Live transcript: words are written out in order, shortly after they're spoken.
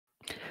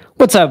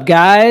What's up,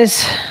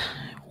 guys?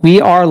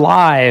 We are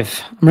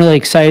live. I'm really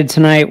excited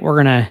tonight.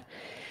 We're going to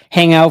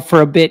hang out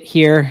for a bit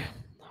here.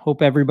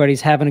 Hope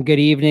everybody's having a good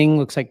evening.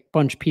 Looks like a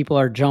bunch of people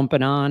are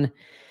jumping on.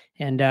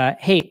 And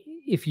hey,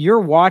 if you're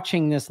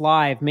watching this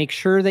live, make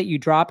sure that you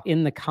drop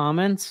in the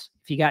comments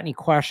if you got any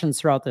questions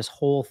throughout this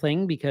whole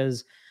thing,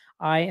 because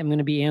I am going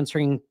to be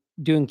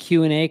doing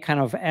Q&A kind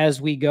of as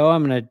we go.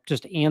 I'm going to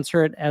just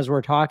answer it as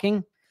we're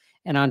talking.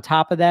 And on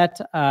top of that,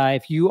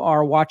 if you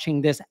are watching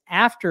this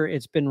after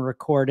it's been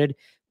recorded,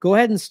 go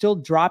ahead and still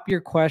drop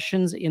your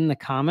questions in the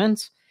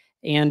comments.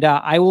 And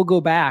I will go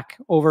back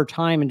over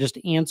time and just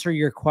answer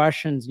your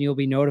questions, and you'll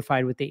be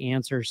notified with the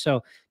answers.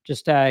 So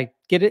just plan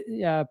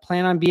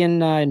on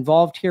being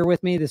involved here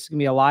with me. This is going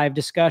to be a live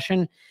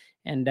discussion,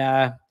 and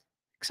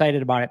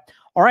excited about it.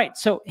 All right.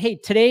 So, hey,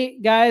 today,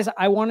 guys,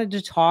 I wanted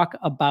to talk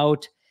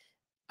about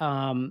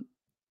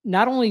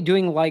not only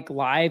doing like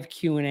live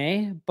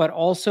Q&A, but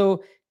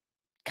also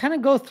kind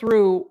of go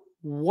through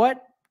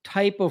what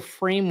type of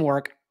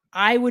framework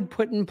I would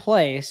put in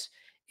place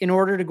in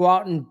order to go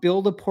out and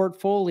build a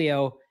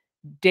portfolio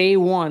day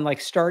one, like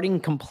starting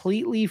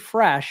completely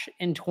fresh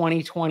in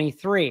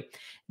 2023.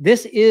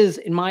 This is,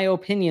 in my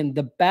opinion,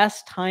 the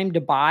best time to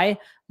buy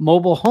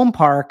mobile home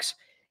parks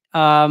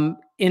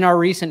in our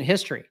recent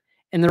history.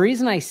 And the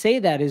reason I say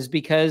that is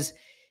because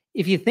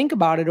if you think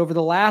about it, over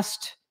the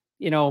last,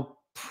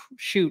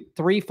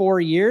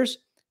 3-4 years,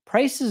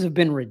 prices have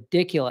been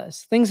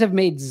ridiculous. Things have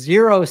made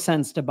 0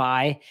 sense to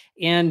buy.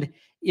 And,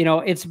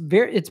 it's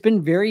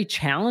been very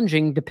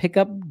challenging to pick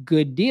up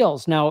good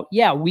deals. Now,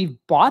 yeah, we've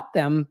bought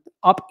them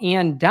up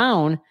and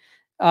down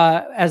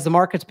as the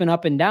market's been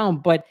up and down.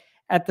 But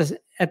at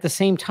the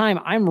same time,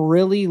 I'm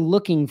really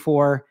looking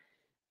forward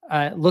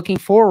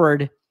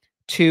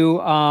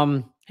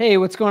to, hey,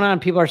 what's going on?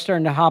 People are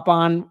starting to hop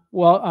on.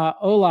 Well,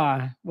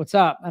 hola, what's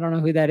up? I don't know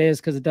who that is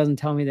because it doesn't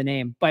tell me the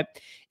name. But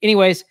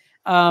anyways,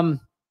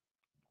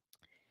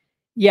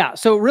 yeah,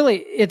 so really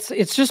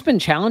it's just been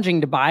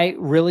challenging to buy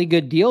really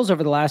good deals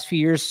over the last few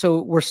years.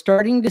 So we're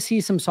starting to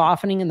see some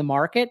softening in the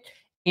market,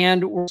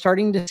 and we're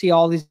starting to see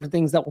all these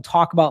things that we'll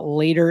talk about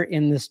later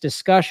in this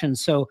discussion.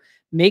 So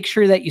make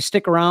sure that you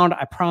stick around.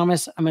 I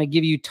promise I'm going to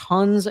give you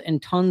tons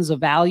and tons of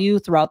value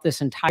throughout this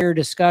entire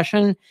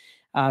discussion.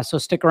 So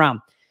stick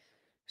around.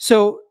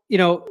 So,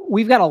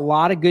 we've got a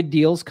lot of good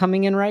deals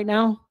coming in right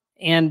now,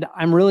 and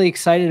I'm really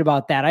excited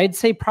about that. I'd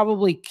say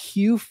probably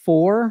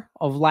Q4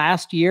 of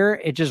last year,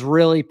 it just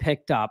really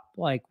picked up.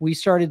 Like, we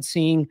started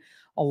seeing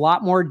a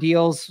lot more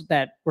deals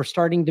that were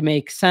starting to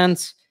make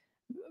sense.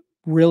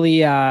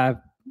 Really,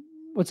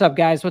 what's up,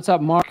 guys? What's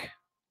up, Mark?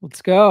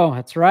 Let's go.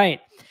 That's right.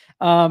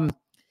 Hey,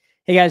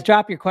 guys,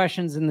 drop your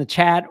questions in the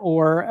chat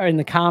or in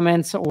the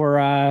comments,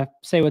 or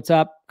say what's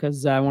up,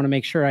 because I want to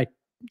make sure I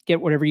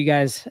get whatever you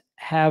guys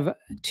have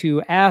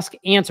to ask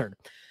answered.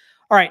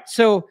 All right.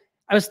 So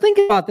I was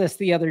thinking about this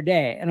the other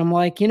day, and I'm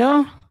like,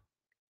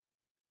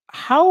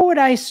 how would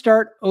I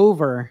start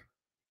over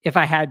if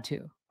I had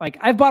to? Like,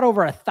 I've bought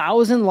over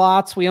 1,000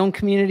 lots. We own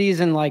communities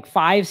in like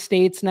 5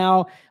 states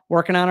now,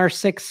 working on our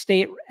 6th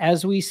state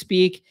as we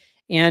speak.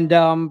 And,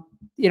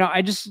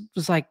 I just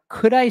was like,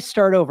 could I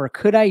start over?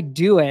 Could I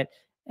do it?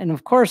 And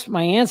of course,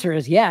 my answer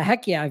is, yeah,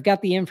 heck yeah. I've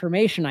got the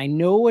information. I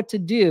know what to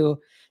do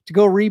to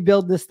go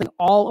rebuild this thing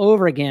all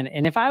over again.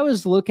 And if I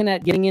was looking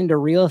at getting into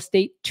real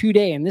estate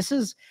today, and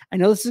I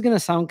know this is going to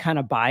sound kind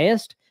of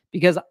biased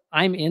because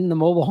I'm in the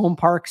mobile home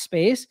park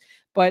space,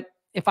 but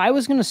if I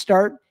was going to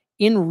start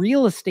in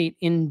real estate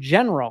in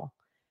general,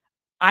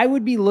 I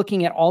would be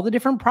looking at all the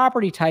different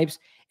property types,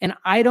 and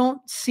I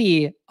don't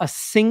see a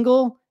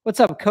single, what's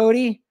up,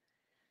 Cody?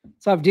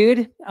 What's up,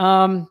 dude?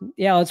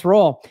 Yeah, let's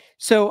roll.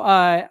 So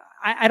I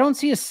don't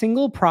see a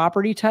single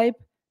property type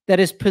that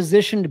is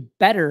positioned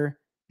better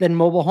than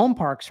mobile home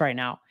parks right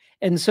now.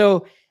 And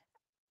so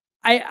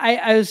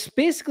I was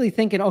basically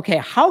thinking, okay,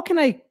 how can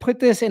I put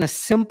this in a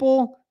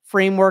simple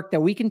framework that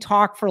we can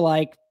talk for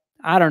like,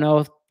 I don't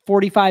know,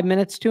 45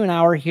 minutes to an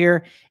hour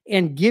here,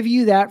 and give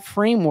you that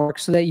framework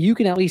so that you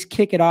can at least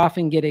kick it off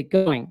and get it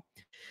going.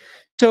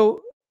 So,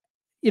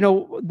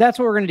 that's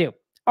what we're going to do.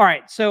 All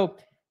right. So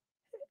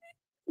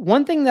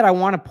one thing that I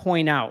want to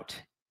point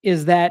out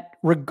is that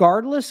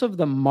regardless of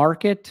the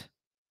market,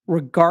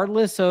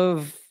 regardless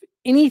of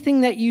anything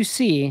that you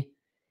see,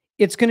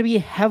 it's going to be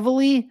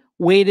heavily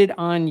weighted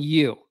on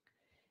you.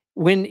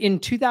 When in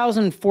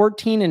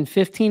 2014 and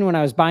 15, when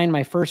I was buying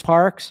my first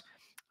parks,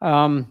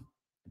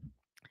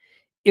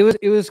 it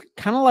was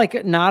kind of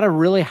like not a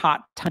really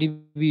hot time to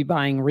be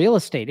buying real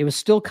estate. It was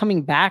still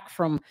coming back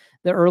from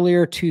the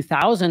earlier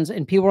 2000s,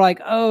 and people were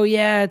like, oh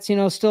yeah, it's,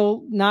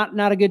 still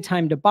not a good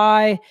time to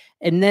buy.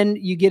 And then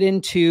you get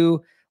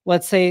into,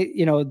 let's say,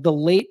 the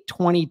late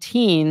 20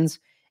 teens,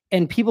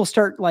 and people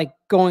start like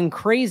going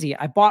crazy.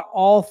 I bought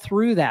all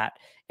through that.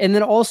 And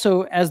then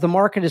also, as the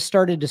market has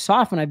started to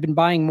soften, I've been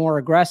buying more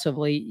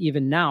aggressively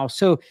even now.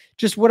 So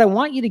just what I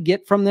want you to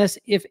get from this,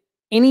 if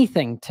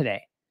anything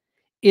today,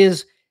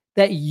 is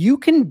that you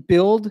can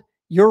build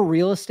your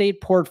real estate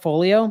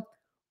portfolio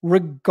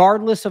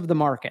regardless of the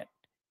market.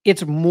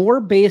 It's more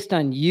based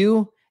on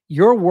you,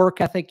 your work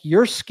ethic,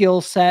 your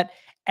skill set,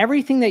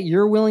 everything that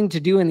you're willing to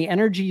do and the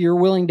energy you're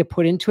willing to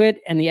put into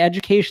it and the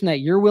education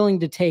that you're willing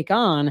to take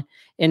on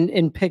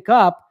and pick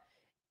up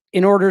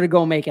in order to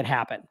go make it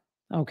happen.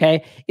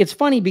 Okay. It's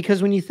funny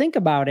because when you think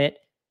about it,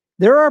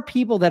 there are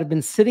people that have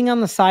been sitting on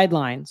the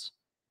sidelines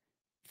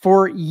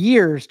for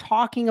years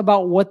talking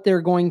about what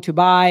they're going to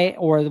buy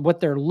or what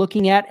they're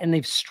looking at, and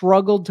they've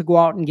struggled to go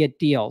out and get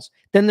deals.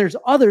 Then there's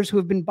others who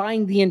have been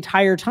buying the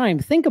entire time.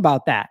 Think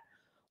about that.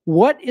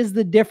 What is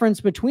the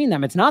difference between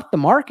them? It's not the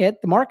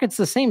market. The market's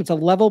the same. It's a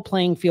level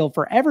playing field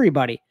for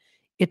everybody.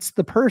 It's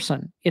the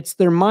person. It's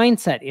their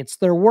mindset. It's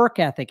their work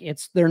ethic.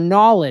 It's their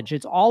knowledge.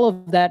 It's all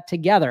of that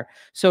together.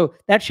 So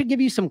that should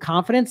give you some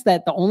confidence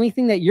that the only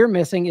thing that you're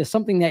missing is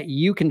something that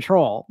you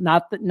control,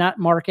 not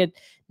market,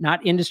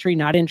 not industry,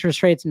 not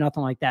interest rates,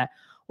 nothing like that.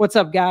 What's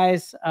up,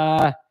 guys?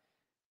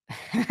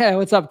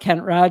 What's up,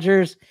 Kent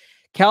Rogers?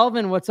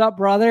 Kelvin, what's up,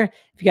 brother?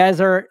 If you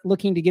guys are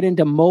looking to get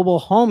into mobile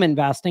home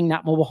investing,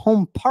 not mobile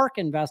home park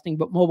investing,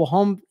 but mobile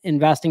home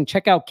investing,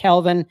 check out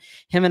Kelvin.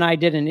 Him and I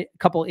did a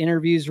couple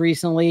interviews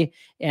recently,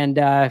 and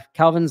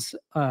Kelvin's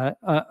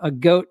a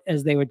goat,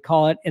 as they would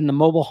call it, in the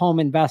mobile home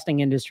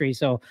investing industry.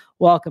 So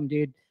welcome,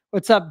 dude.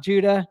 What's up,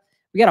 Judah?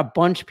 We got a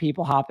bunch of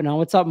people hopping on.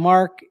 What's up,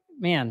 Mark?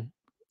 Man,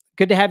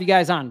 good to have you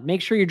guys on.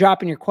 Make sure you're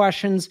dropping your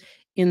questions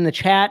in the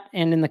chat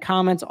and in the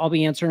comments. I'll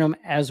be answering them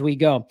as we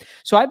go.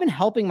 So I've been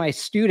helping my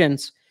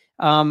students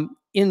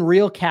in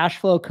Real Cash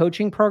Flow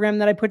coaching program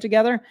that I put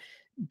together,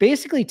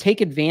 basically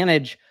take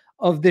advantage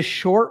of this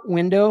short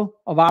window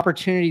of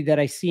opportunity that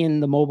I see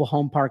in the mobile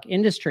home park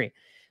industry.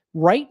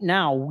 Right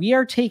now, we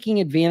are taking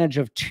advantage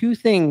of two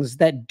things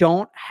that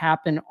don't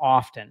happen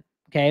often,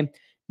 okay?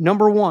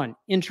 Number one,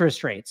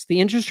 interest rates. The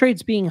interest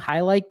rates being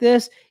high like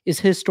this is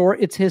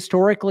it's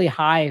historically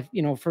high.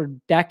 You know, for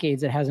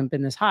decades, it hasn't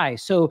been this high.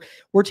 So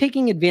we're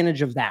taking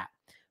advantage of that.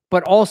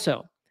 But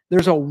also,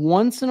 there's a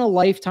once in a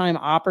lifetime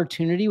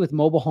opportunity with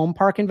mobile home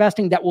park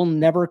investing that will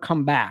never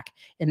come back.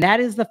 And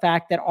that is the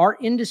fact that our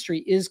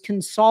industry is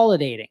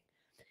consolidating.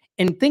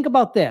 And think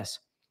about this.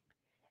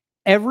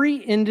 Every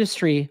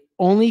industry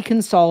only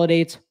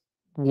consolidates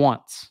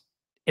once.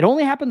 It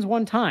only happens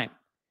one time.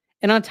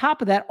 And on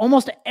top of that,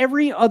 almost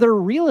every other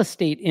real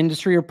estate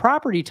industry or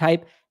property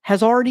type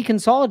has already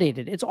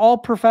consolidated. It's all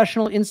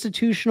professional,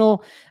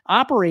 institutional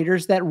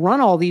operators that run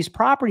all these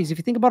properties. If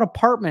you think about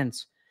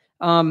apartments,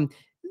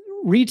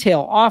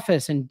 retail,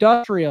 office,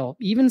 industrial,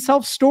 even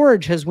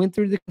self-storage has went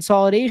through the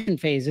consolidation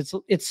phase.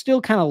 It's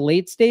still kind of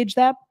late stage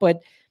that,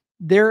 but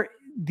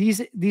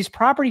these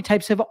property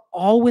types have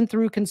all went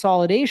through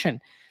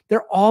consolidation.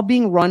 They're all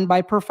being run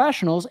by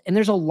professionals, and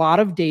there's a lot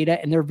of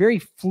data, and they're very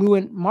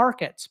fluent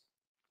markets.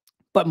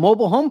 But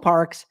mobile home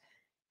parks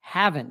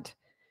haven't.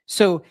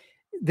 So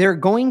they're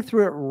going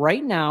through it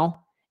right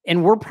now,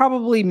 and we're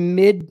probably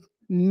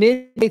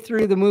midway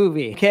through the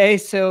movie. Okay.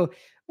 So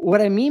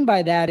what I mean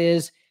by that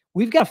is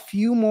we've got a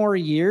few more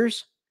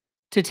years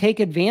to take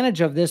advantage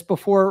of this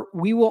before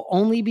we will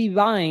only be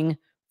buying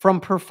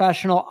from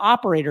professional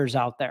operators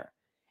out there.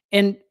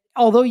 And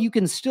although you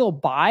can still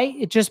buy,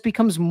 it just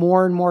becomes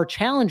more and more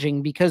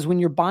challenging, because when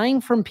you're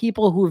buying from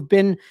people who have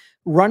been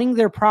running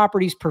their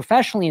properties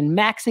professionally and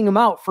maxing them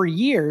out for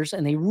years,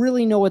 and they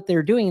really know what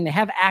they're doing, and they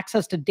have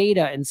access to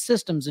data and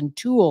systems and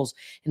tools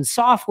and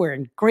software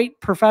and great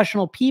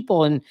professional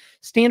people and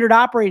standard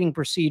operating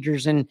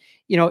procedures and,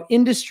 you know,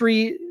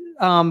 industry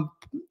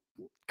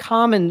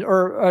common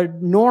or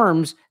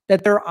norms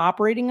that they're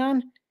operating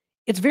on,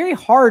 it's very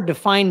hard to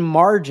find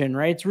margin,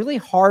 right? It's really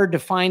hard to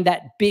find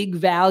that big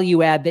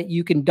value add that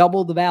you can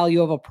double the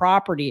value of a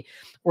property,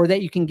 or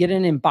that you can get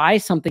in and buy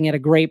something at a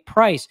great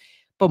price.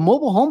 But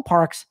mobile home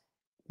parks,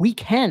 we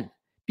can,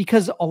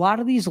 because a lot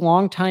of these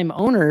longtime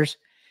owners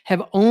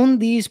have owned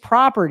these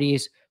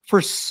properties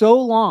for so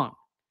long.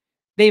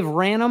 They've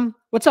ran them.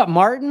 What's up,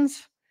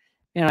 Martins?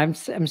 And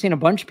I'm seeing a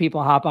bunch of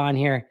people hop on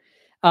here.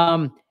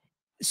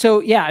 So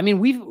yeah, I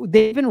mean,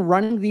 they've been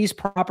running these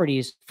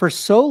properties for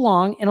so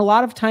long, and a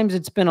lot of times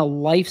it's been a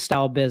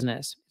lifestyle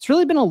business. It's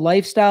really been a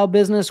lifestyle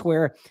business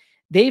where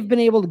they've been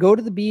able to go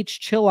to the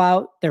beach, chill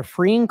out. They're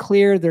free and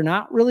clear. They're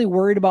not really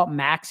worried about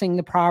maxing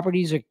the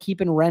properties or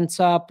keeping rents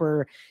up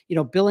or, you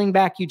know, billing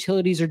back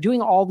utilities or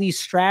doing all these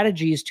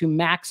strategies to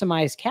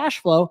maximize cash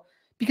flow,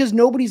 because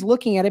nobody's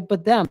looking at it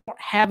but them. They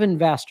don't have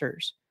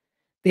investors.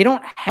 They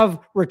don't have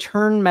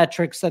return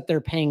metrics that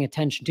they're paying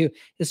attention to.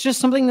 It's just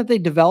something that they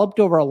developed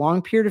over a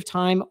long period of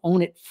time,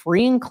 own it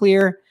free and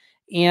clear,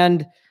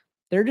 and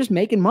they're just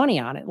making money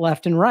on it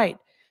left and right.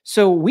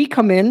 So we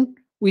come in,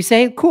 we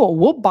say, cool,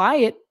 we'll buy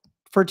it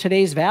for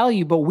today's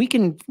value, but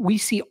we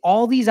see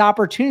all these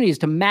opportunities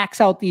to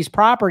max out these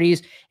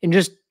properties and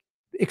just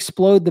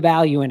explode the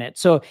value in it.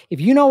 So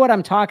if you know what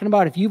I'm talking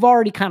about, if you've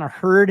already kind of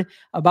heard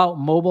about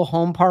mobile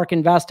home park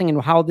investing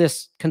and how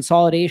this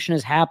consolidation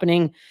is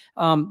happening,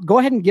 go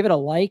ahead and give it a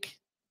like,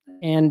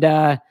 and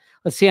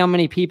let's see how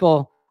many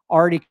people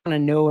already kind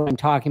of know what I'm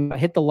talking about.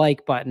 Hit the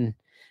like button.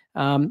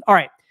 All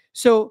right.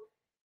 So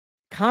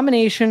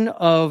combination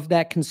of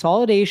that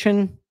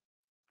consolidation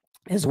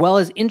as well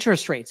as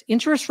interest rates.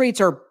 Interest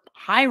rates are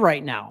high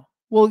right now.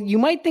 Well, you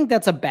might think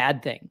that's a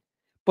bad thing,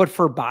 but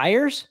for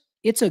buyers,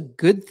 it's a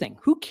good thing.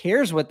 Who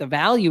cares what the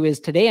value is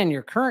today on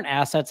your current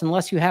assets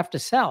unless you have to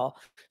sell?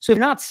 So if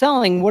you're not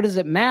selling, what does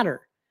it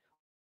matter?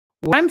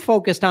 What I'm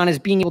focused on is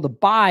being able to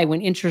buy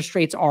when interest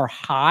rates are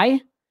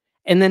high.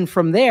 And then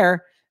from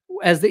there,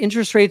 as the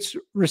interest rates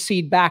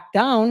recede back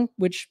down,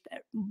 which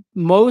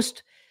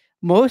most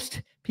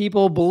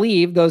people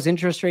believe those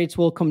interest rates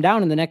will come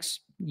down in the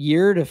next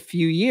year to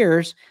few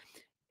years,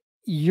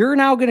 you're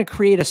now going to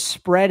create a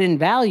spread in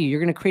value. You're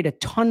going to create a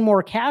ton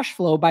more cash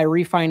flow by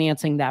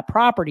refinancing that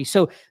property.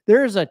 So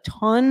there's a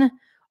ton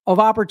of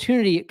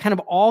opportunity kind of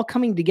all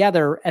coming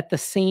together at the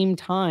same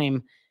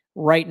time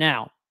right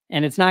now.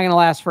 And it's not going to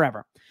last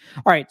forever.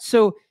 All right.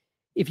 So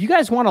if you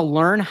guys want to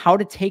learn how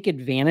to take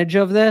advantage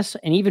of this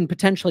and even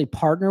potentially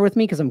partner with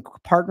me, because I'm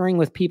partnering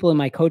with people in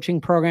my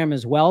coaching program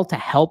as well to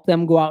help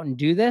them go out and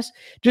do this,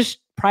 just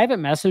private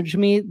message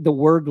me the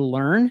word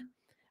learn,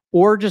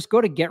 or just go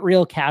to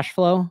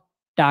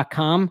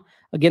getrealcashflow.com.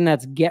 Again,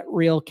 that's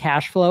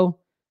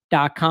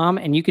getrealcashflow.com,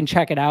 and you can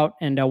check it out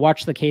and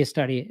watch the case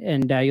study,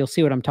 and you'll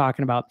see what I'm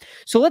talking about.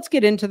 So let's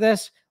get into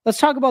this. Let's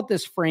talk about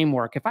this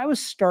framework. If I was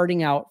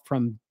starting out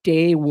from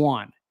day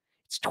one,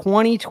 it's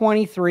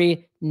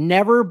 2023,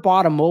 never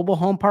bought a mobile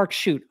home park.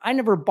 Shoot, I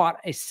never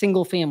bought a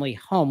single family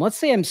home. Let's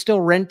say I'm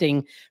still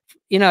renting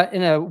in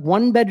a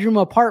one-bedroom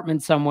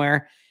apartment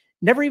somewhere,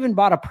 never even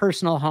bought a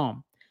personal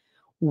home.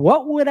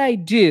 What would I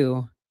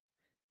do?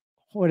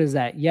 What is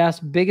that? Yes,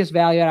 biggest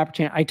value add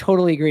opportunity. I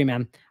totally agree,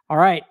 man. All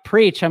right,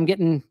 preach. I'm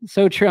getting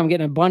so true. I'm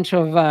getting a bunch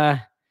of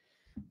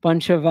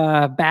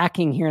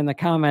backing here in the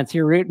comments.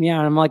 You're rooting me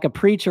on. I'm like a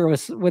preacher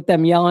with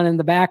them yelling in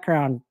the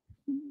background.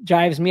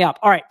 Jives me up.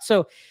 All right.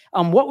 So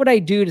what would I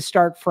do to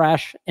start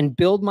fresh and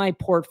build my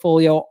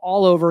portfolio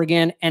all over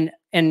again? And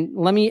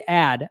let me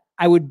add,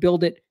 I would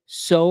build it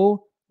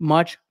so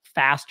much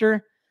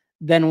faster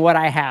than what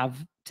I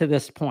have to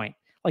this point.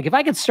 Like if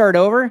I could start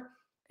over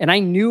and I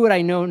knew what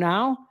I know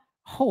now,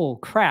 oh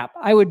crap,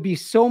 I would be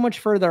so much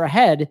further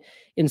ahead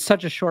in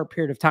such a short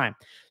period of time.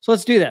 So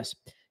let's do this.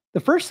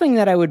 The first thing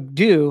that I would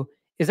do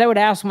is I would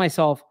ask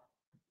myself,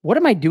 what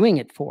am I doing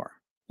it for?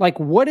 Like,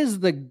 what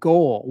is the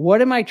goal?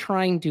 What am I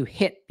trying to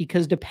hit?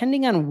 Because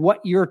depending on what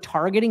you're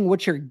targeting,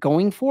 what you're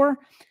going for,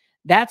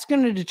 that's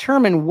going to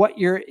determine what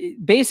you're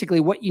basically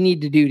what you need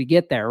to do to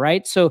get there,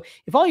 right? So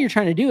if all you're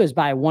trying to do is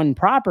buy one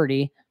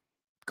property,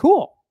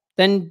 cool.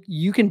 Then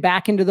you can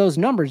back into those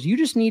numbers. You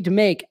just need to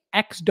make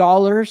X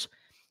dollars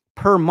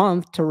per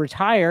month to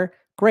retire.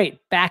 Great.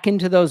 Back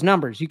into those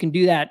numbers. You can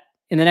do that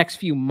in the next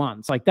few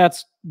months. Like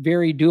that's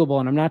very doable.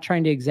 And I'm not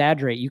trying to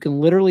exaggerate. You can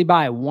literally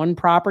buy one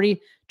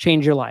property,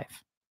 change your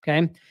life.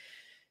 Okay.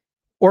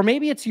 Or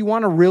maybe it's you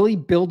want to really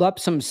build up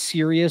some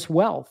serious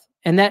wealth.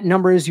 And that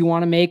number is you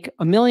want to make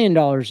 $1 million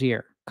a year,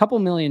 a couple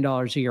 $1 million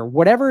a year,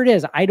 whatever it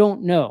is. I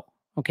don't know.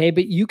 Okay.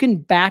 But you can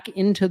back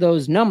into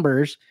those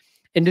numbers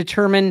and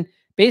determine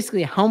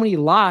basically how many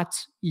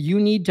lots you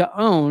need to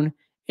own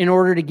in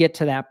order to get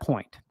to that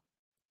point.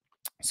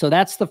 So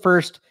that's the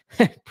first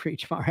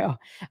preach, Mario.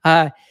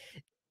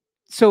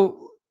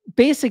 So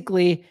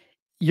basically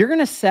you're going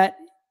to set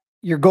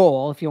your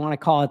goal, if you want to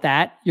call it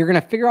that. You're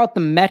going to figure out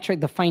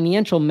the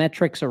financial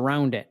metrics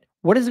around it.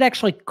 What does it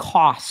actually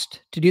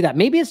cost to do that?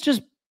 Maybe it's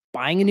just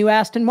buying a new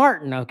Aston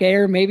Martin, okay?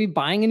 Or maybe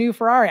buying a new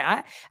Ferrari.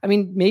 I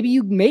mean, maybe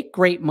you make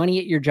great money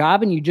at your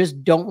job and you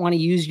just don't want to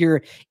use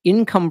your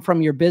income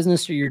from your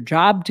business or your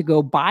job to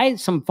go buy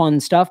some fun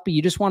stuff, but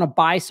you just want to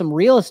buy some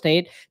real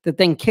estate that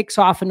then kicks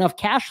off enough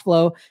cash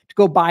flow to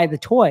go buy the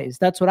toys.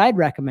 That's what I'd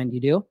recommend you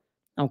do,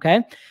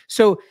 okay?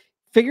 So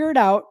figure it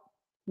out.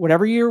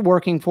 Whatever you're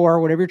working for,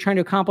 whatever you're trying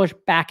to accomplish,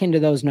 back into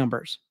those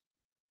numbers.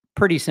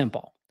 Pretty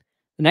simple.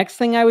 The next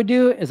thing I would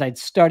do is I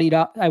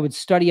would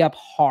study up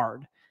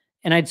hard,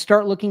 and I'd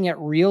start looking at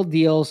real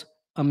deals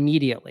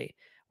immediately.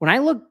 When I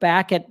look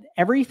back at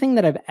everything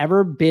that I've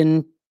ever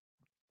been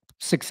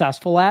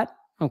successful at,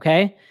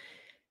 okay,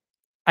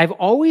 I've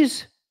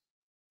always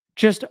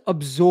just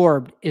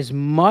absorbed as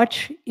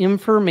much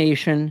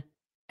information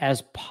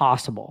as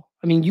possible.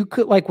 I mean, you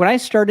could, like when I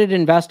started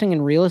investing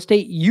in real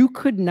estate, you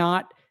could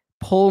not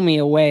pull me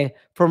away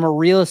from a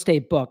real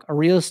estate book,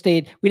 we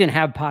didn't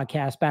have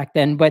podcasts back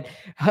then, but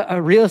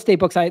real estate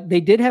books, they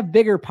did have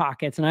Bigger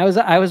Pockets, and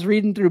I was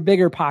reading through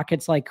Bigger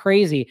Pockets like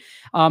crazy.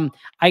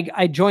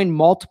 I joined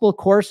multiple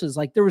courses.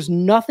 Like there was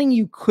nothing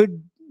you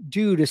could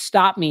do to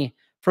stop me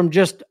from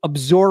just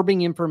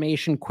absorbing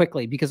information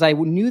quickly, because I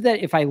knew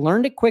that if I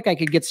learned it quick, I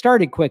could get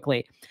started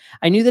quickly.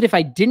 I knew that if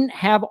I didn't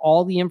have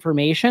all the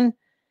information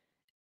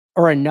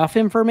or enough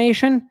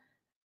information,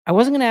 I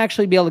wasn't going to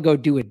actually be able to go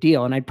do a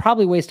deal, and I'd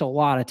probably waste a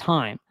lot of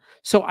time.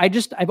 So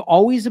I've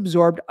always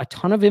absorbed a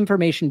ton of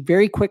information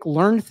very quick,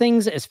 learned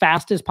things as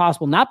fast as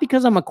possible, not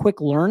because I'm a quick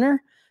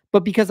learner,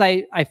 but because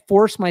I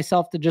force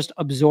myself to just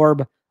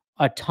absorb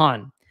a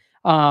ton.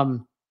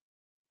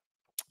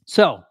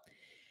 So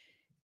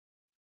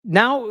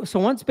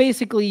once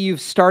basically you've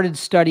started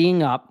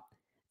studying up,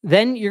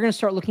 then you're going to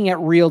start looking at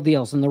real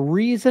deals. And the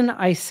reason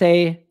I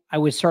say I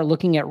would start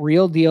looking at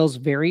real deals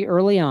very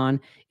early on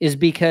is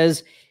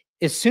because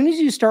as soon as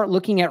you start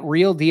looking at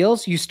Real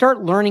Deals, you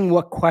start learning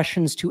what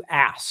questions to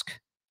ask.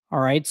 All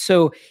right.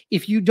 So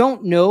if you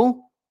don't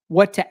know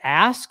what to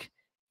ask,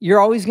 you're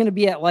always going to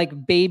be at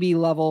like baby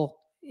level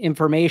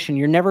information.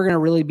 You're never going to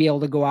really be able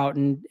to go out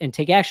and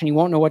take action. You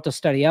won't know what to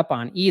study up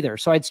on either.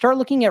 So I'd start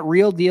looking at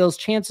Real Deals.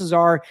 Chances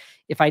are,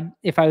 if I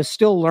was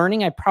still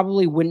learning, I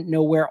probably wouldn't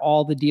know where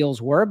all the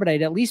deals were, but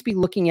I'd at least be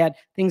looking at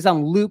things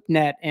on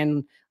LoopNet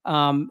and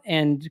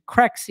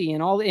Crexi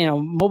and all,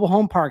 Mobile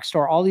Home Park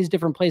Store, all these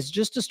different places,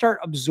 just to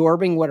start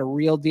absorbing what a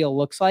real deal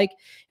looks like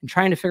and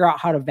trying to figure out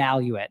how to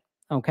value it.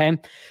 Okay.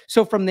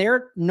 So from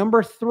there,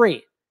 number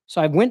 3.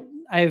 So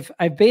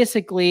I've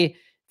basically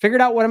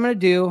figured out what I'm going to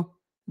do.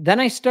 Then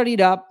I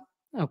studied up.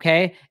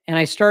 Okay. And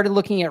I started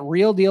looking at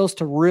Real Deals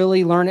to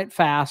really learn it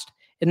fast.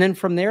 And then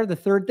from there, the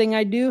third thing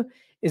I do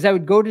is I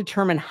would go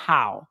determine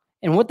how.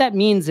 And what that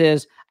means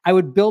is I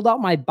would build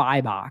out my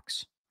buy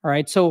box. All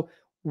right. So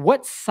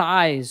what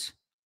size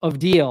of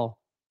deal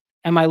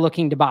am I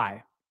looking to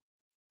buy?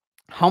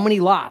 How many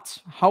lots?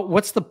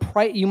 What's the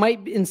price? You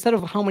might, instead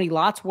of how many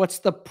lots, what's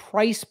the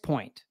price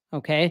point?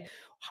 Okay.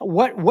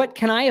 What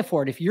can I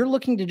afford? If you're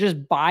looking to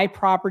just buy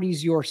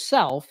properties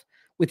yourself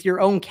with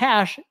your own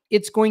cash,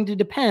 it's going to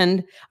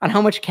depend on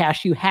how much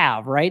cash you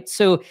have, right?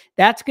 So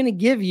that's going to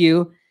give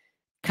you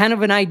kind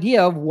of an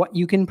idea of what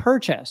you can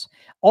purchase.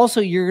 Also,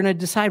 you're going to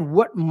decide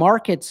what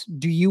markets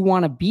do you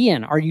want to be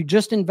in. Are you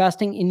just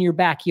investing in your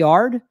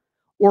backyard,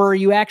 or are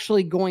you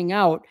actually going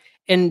out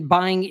and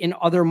buying in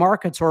other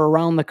markets or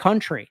around the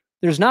country?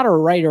 There's not a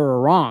right or a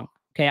wrong.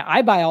 Okay.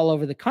 I buy all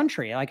over the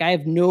country. Like, I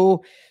have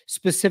no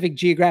specific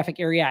geographic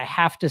area I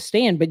have to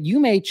stay in, but you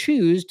may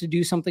choose to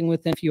do something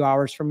within a few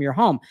hours from your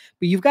home,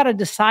 but you've got to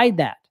decide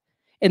that.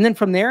 And then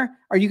from there,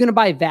 are you going to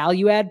buy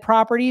value add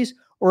properties,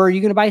 or are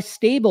you going to buy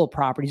stable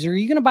properties? Or are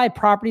you going to buy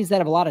properties that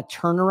have a lot of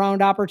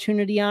turnaround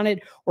opportunity on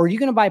it? Or are you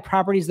going to buy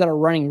properties that are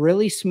running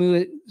really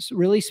smooth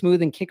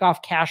and kick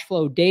off cash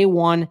flow day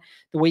one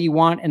the way you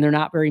want, and they're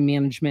not very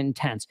management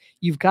intense?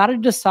 You've got to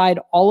decide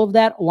all of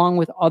that along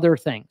with other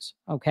things,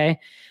 okay?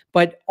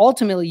 But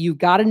ultimately, you've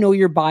got to know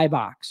your buy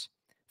box.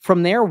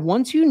 From there,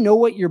 once you know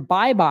what your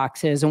buy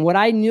box is and what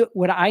I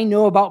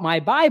know about my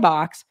buy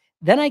box,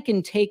 then I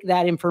can take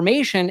that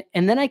information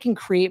and then I can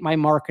create my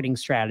marketing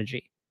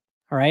strategy.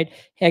 All right.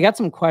 Hey, I got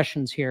some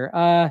questions here.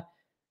 All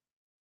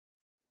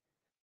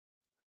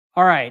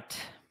right.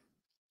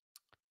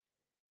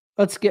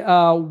 Let's get,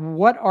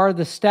 what are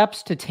the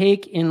steps to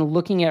take in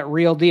looking at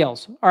Real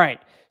Deals? All right.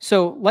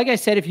 So like I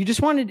said, if you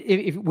just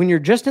wanted, when you're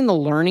just in the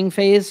learning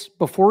phase,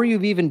 before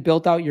you've even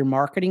built out your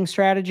marketing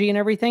strategy and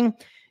everything,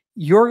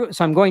 so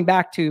I'm going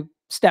back to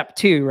step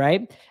 2,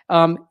 right?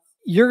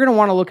 You're going to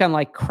want to look on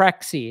like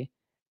Crexi.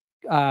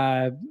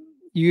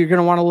 You're going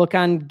to want to look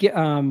on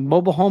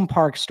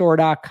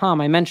mobilehomeparkstore.com.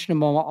 I mentioned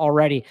them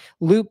already.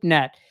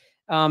 LoopNet.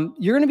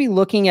 You're going to be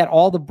looking at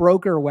all the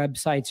broker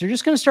websites. You're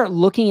just going to start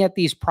looking at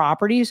these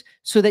properties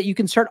so that you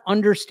can start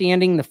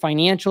understanding the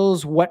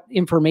financials, what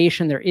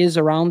information there is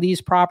around these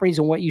properties,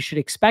 and what you should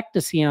expect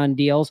to see on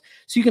deals,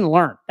 so you can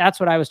learn. That's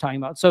what I was talking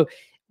about. So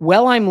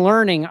while I'm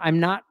learning, I'm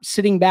not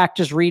sitting back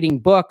just reading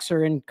books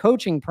or in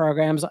coaching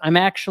programs. I'm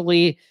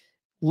actually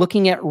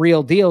looking at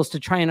Real Deals to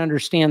try and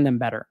understand them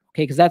better.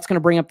 Okay. Because that's going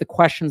to bring up the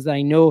questions that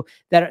I know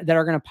that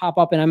are going to pop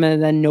up, and I'm going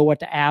to then know what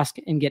to ask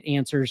and get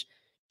answers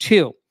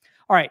to.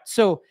 All right.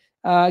 So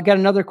I got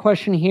another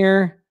question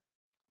here.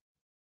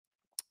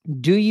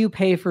 Do you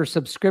pay for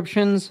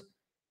subscriptions?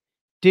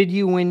 Did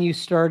you when you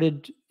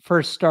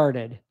first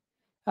started?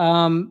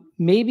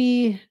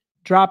 Maybe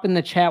drop in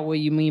the chat what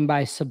you mean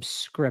by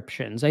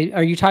subscriptions.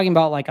 Are you talking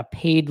about like a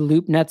paid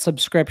LoopNet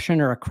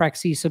subscription or a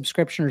Crexi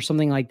subscription or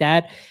something like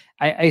that?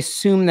 I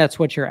assume that's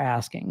what you're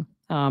asking.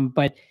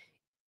 But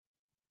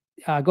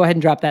go ahead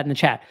and drop that in the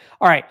chat.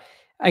 All right.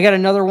 I got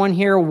another one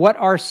here. What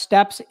are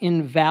steps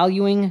in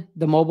valuing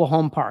the mobile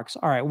home parks?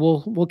 All right.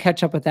 We'll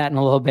catch up with that in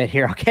a little bit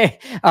here. Okay.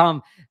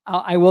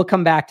 I will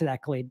come back to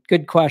that, Khalid.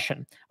 Good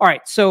question. All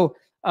right. So,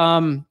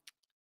 yeah,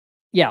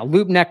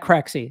 LoopNet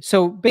Crexi.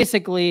 So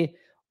basically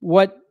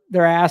what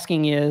they're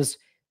asking is,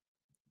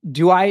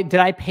 did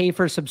I pay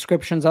for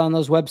subscriptions on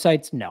those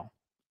websites? No,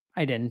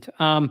 I didn't.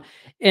 And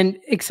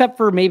except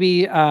for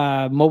maybe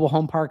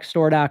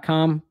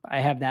mobilehomeparkstore.com, I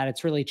have that.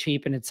 It's really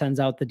cheap and it sends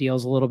out the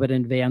deals a little bit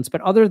in advance.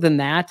 But other than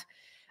that,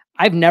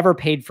 I've never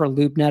paid for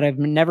LoopNet. I've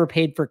never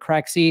paid for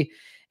Crexi.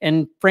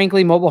 And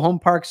frankly,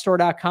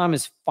 mobilehomeparkstore.com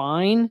is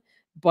fine,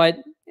 but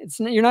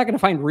you're not going to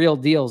find real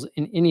deals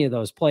in any of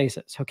those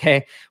places.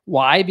 Okay.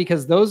 Why?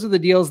 Because those are the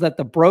deals that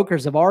the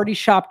brokers have already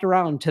shopped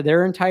around to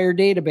their entire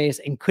database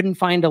and couldn't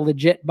find a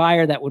legit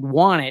buyer that would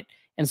want it.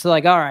 And so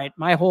like, all right,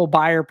 my whole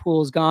buyer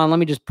pool is gone. Let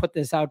me just put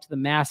this out to the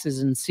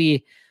masses and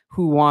see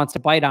who wants to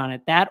bite on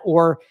it. That,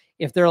 or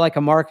if they're like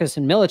a Marcus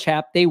and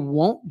Millichap, they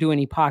won't do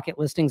any pocket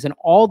listings. And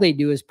all they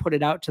do is put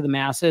it out to the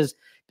masses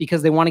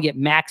because they want to get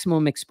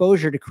maximum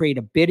exposure to create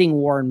a bidding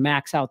war and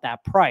max out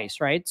that price.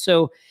 Right.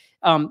 So,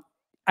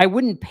 I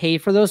wouldn't pay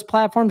for those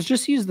platforms.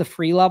 Just use the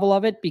free level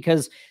of it,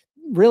 because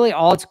really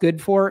all it's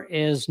good for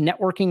is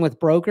networking with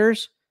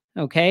brokers.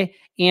 okay,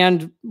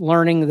 and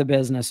learning the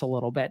business a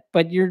little bit,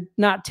 but you're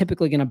not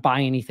typically going to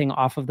buy anything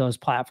off of those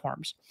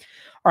platforms.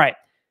 All right.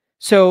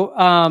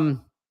 So,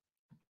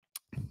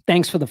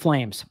 thanks for the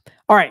flames.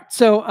 All right.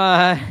 So,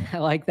 I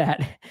like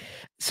that.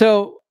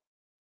 So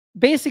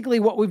basically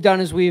what we've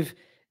done is we've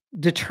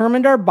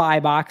determined our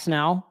buy box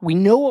now. We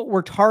know what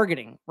we're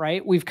targeting,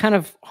 right? We've kind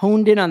of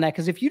honed in on that.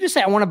 Because if you just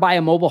say, I want to buy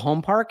a mobile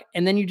home park,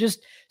 and then you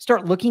just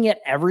start looking at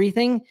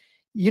everything,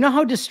 you know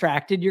how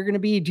distracted you're going to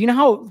be? Do you know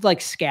how like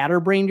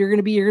scatterbrained you're going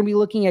to be? You're going to be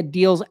looking at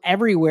deals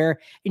everywhere,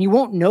 and you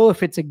won't know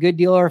if it's a good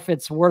deal or if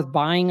it's worth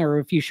buying or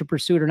if you should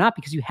pursue it or not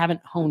because you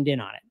haven't honed in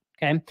on it.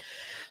 Okay.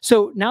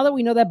 So now that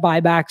we know that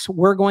buybacks,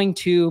 we're going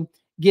to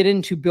get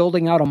into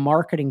building out a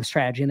marketing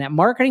strategy. And that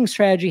marketing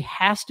strategy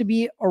has to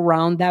be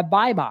around that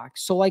buy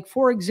box. So like,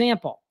 for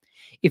example,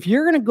 if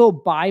you're going to go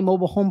buy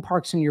mobile home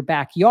parks in your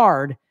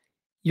backyard,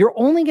 you're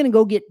only going to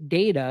go get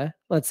data,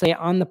 let's say,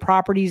 on the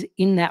properties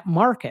in that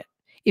market.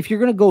 If you're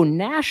going to go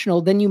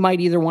national, then you might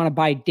either want to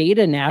buy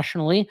data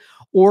nationally,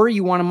 or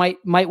you might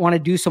want to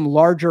do some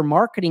larger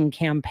marketing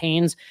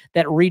campaigns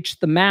that reach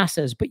the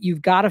masses. But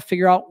you've got to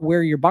figure out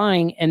where you're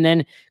buying and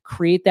then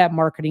create that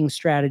marketing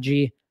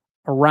strategy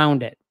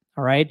around it.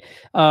 All right.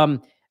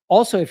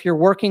 Also, if you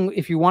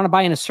want to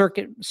buy in a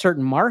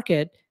certain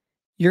market,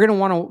 you're going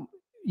to want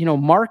to,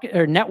 market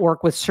or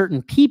network with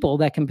certain people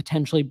that can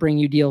potentially bring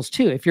you deals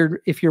too.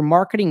 If you're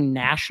marketing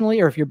nationally,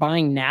 or if you're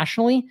buying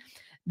nationally,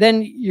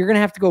 then you're going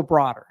to have to go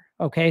broader.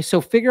 Okay. So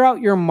figure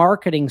out your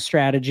marketing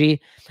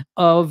strategy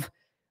of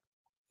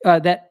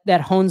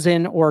that hones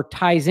in or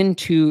ties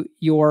into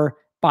your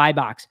buy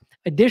box.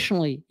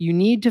 Additionally, you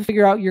need to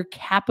figure out your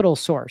capital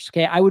source.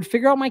 Okay. I would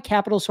figure out my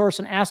capital source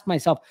and ask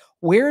myself,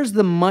 where's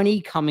the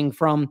money coming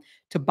from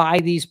to buy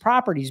these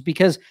properties?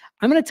 Because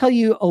I'm going to tell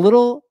you a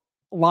little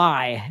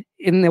lie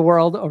in the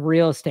world of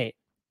real estate.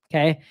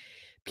 Okay.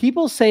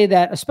 People say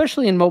that,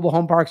 especially in mobile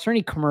home parks or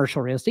any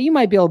commercial real estate, you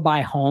might be able to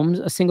buy homes,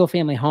 a single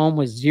family home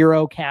with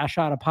zero cash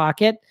out of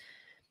pocket.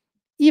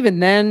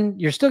 Even then,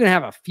 you're still going to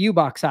have a few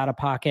bucks out of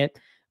pocket.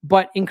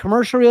 But in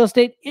commercial real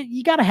estate,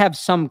 you got to have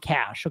some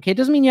cash. Okay. It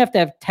doesn't mean you have to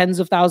have tens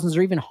of thousands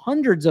or even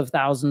hundreds of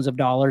thousands of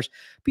dollars,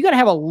 but you got to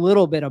have a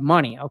little bit of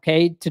money,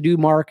 okay, to do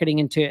marketing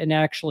and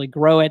actually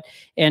grow it,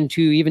 and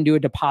to even do a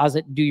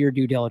deposit, do your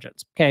due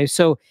diligence. Okay.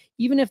 So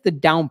even if the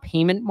down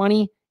payment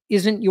money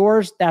isn't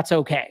yours, that's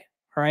okay.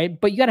 All right.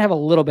 But you got to have a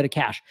little bit of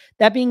cash.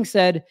 That being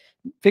said,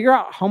 figure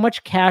out how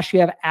much cash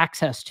you have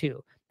access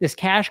to. This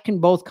cash can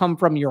both come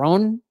from your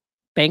own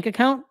bank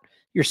account,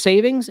 your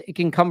savings. It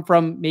can come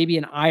from maybe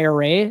an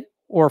IRA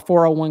or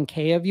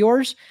 401k of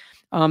yours.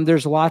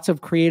 There's lots of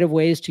creative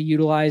ways to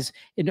utilize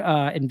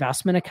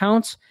investment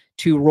accounts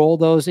to roll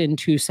those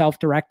into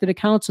self-directed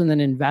accounts and then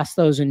invest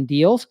those in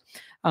deals.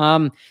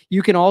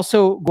 You can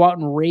also go out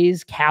and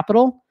raise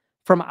capital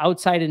from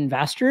outside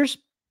investors.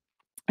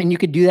 And you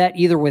could do that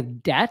either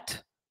with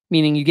debt,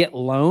 meaning you get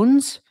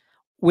loans,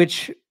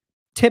 which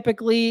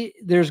typically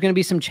there's going to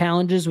be some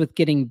challenges with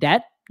getting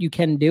debt. You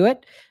can do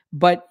it,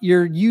 but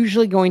you're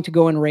usually going to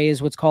go and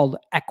raise what's called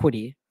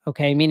equity.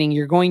 Okay. Meaning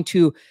you're going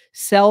to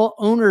sell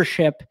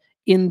ownership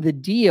in the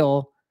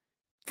deal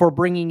for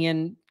bringing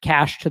in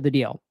cash to the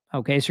deal.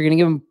 Okay. So you're going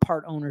to give them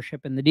part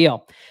ownership in the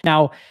deal.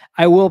 Now,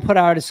 I will put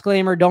out a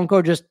disclaimer. Don't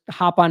go just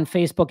hop on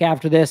Facebook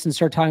after this and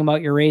start talking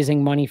about you're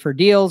raising money for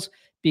deals,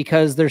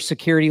 because there's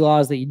security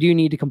laws that you do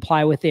need to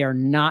comply with. They are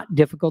not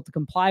difficult to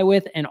comply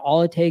with. And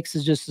all it takes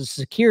is just a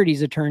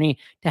securities attorney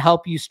to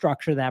help you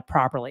structure that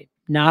properly.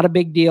 Not a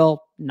big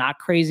deal, not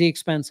crazy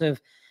expensive,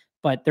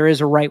 but there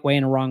is a right way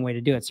and a wrong way to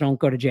do it. So don't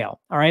go to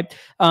jail. All right.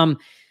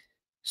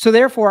 So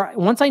therefore,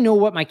 once I know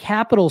what my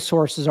capital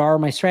sources are,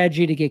 my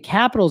strategy to get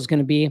capital is going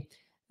to be,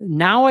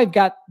 now I've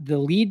got the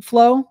lead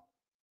flow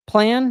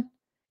plan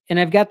and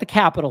I've got the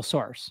capital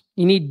source.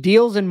 You need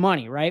deals and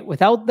money, right?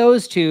 Without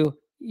those two,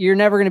 you're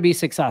never going to be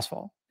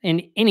successful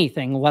in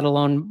anything, let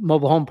alone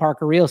mobile home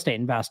park or real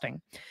estate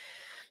investing.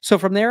 So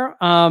from there,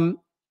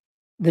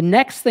 the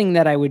next thing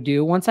that I would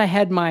do, once I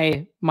had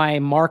my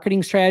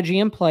marketing strategy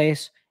in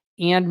place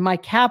and my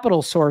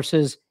capital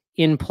sources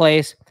in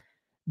place,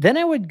 then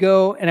I would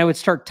go and I would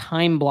start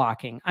time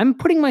blocking. I'm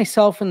putting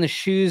myself in the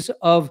shoes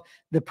of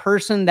the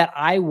person that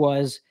I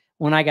was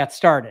when I got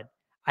started.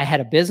 I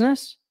had a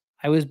business.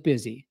 I was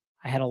busy.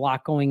 I had a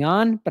lot going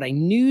on, but I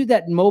knew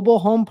that mobile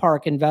home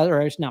park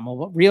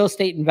real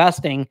estate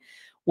investing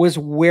was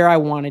where I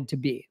wanted to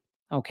be.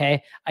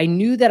 Okay. I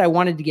knew that I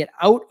wanted to get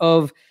out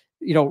of,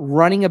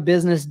 running a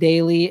business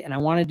daily, and I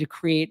wanted to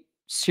create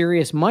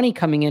serious money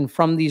coming in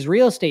from these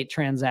real estate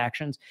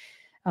transactions.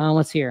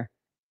 Let's see here.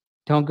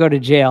 Don't go to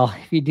jail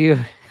if you do.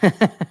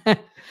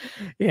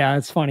 Yeah,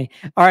 it's funny.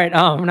 All right.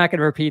 I'm not going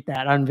to repeat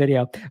that on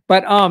video,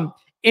 but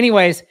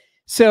anyways,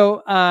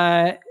 so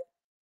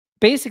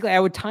basically I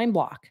would time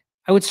block.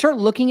 I would start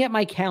looking at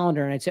my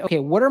calendar and I'd say, okay,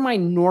 what are my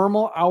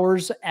normal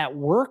hours at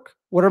work?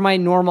 What are my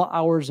normal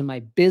hours in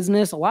my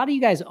business? A lot of you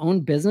guys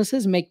own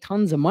businesses, make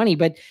tons of money,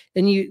 but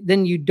then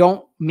you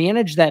don't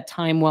manage that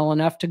time well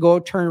enough to go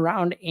turn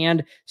around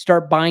and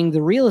start buying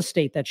the real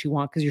estate that you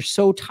want because you're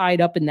so tied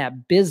up in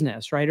that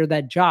business, right? Or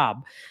that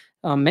job.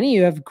 Many of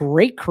you have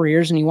great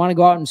careers and you want to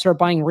go out and start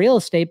buying real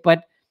estate,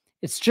 but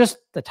it's just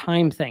the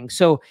time thing.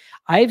 So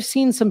I've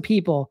seen some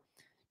people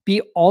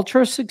be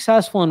ultra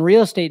successful in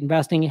real estate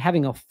investing,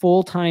 having a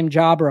full-time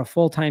job or a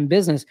full-time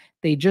business.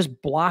 They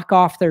just block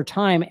off their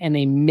time and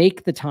they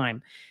make the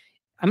time.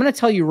 I'm going to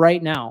tell you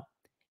right now,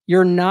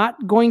 you're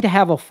not going to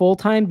have a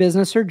full-time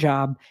business or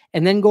job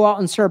and then go out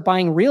and start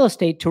buying real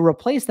estate to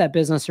replace that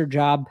business or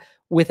job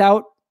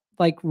without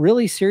like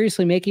really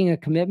seriously making a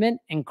commitment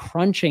and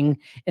crunching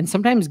and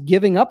sometimes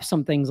giving up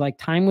some things like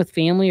time with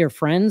family or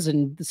friends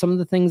and some of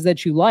the things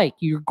that you like.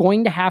 You're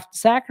going to have to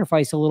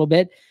sacrifice a little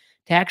bit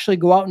to actually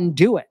go out and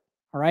do it.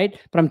 All right.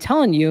 But I'm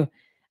telling you,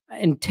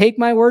 and take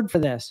my word for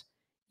this,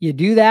 you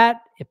do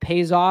that, it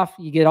pays off,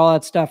 you get all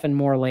that stuff and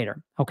more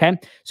later. Okay.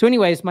 So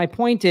anyways, my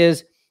point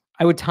is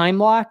I would time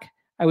block.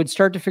 I would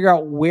start to figure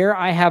out where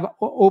I have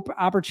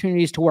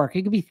opportunities to work.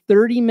 It could be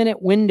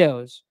 30-minute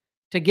windows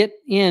to get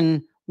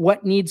in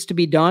what needs to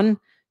be done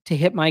to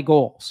hit my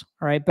goals.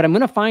 All right. But I'm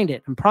going to find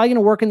it. I'm probably going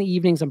to work in the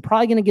evenings. I'm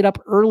probably going to get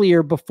up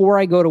earlier before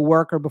I go to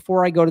work or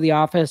before I go to the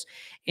office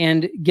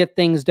and get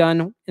things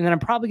done. And then I'm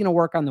probably going to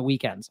work on the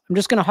weekends. I'm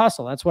just going to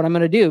hustle. That's what I'm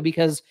going to do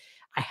because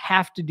I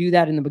have to do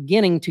that in the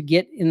beginning to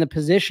get in the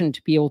position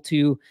to be able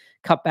to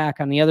cut back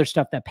on the other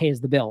stuff that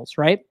pays the bills.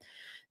 Right.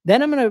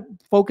 Then I'm going to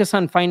focus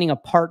on finding a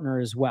partner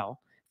as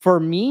well. For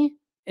me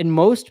and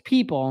most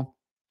people,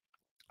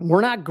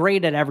 we're not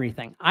great at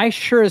everything. I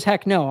sure as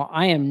heck know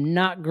I am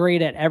not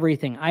great at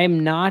everything. I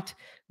am not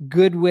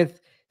good with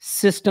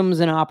systems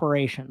and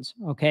operations.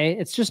 Okay.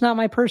 It's just not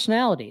my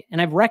personality. And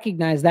I've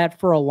recognized that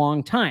for a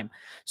long time.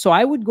 So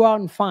I would go out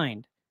and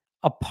find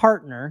a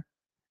partner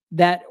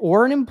that,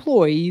 or an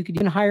employee. You could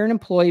even hire an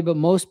employee, but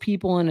most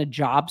people in a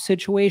job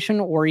situation,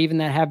 or even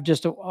that have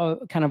just a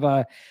kind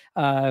of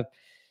a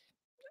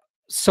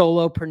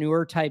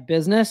solopreneur type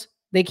business,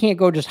 they can't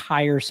go just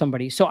hire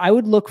somebody. So I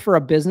would look for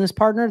a business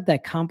partner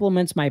that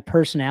complements my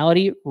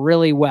personality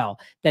really well,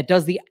 that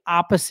does the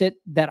opposite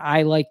that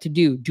I like to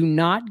do. Do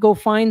not go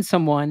find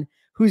someone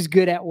who's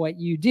good at what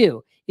you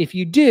do. If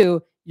you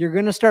do, you're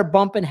going to start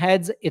bumping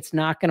heads. It's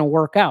not going to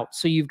work out.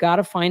 So you've got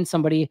to find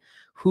somebody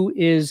who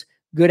is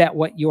good at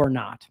what you're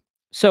not.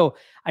 So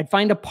I'd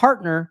find a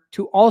partner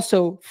to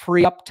also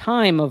free up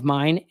time of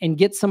mine and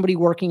get somebody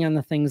working on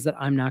the things that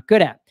I'm not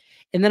good at.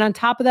 And then on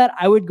top of that,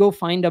 I would go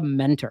find a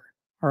mentor.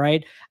 All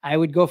right. I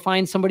would go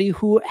find somebody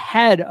who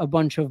had a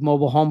bunch of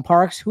mobile home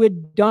parks, who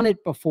had done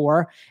it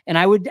before. And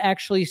I would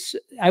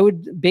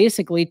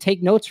basically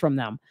take notes from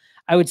them.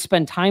 I would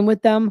spend time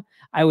with them.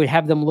 I would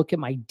have them look at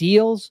my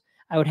deals.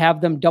 I would have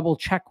them double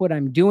check what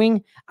I'm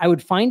doing. I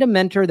would find a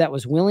mentor that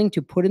was willing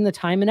to put in the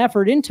time and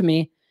effort into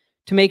me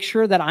to make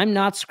sure that I'm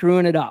not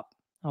screwing it up.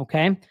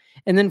 Okay.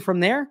 And then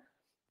from there,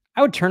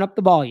 I would turn up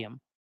the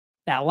volume.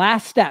 That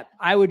last step,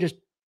 I would just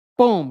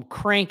boom,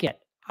 crank it.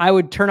 I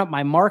would turn up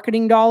my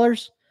marketing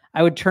dollars.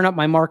 I would turn up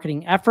my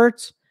marketing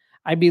efforts.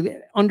 I'd be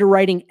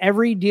underwriting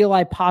every deal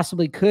I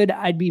possibly could.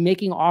 I'd be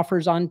making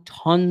offers on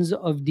tons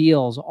of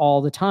deals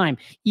all the time.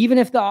 Even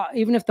if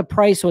the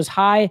price was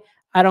high,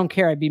 I don't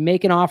care. I'd be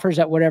making offers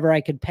at whatever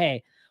I could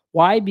pay.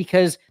 Why?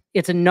 Because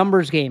it's a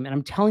numbers game. And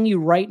I'm telling you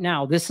right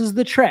now, this is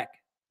the trick.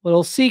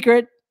 Little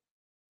secret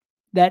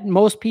that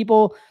most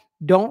people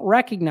don't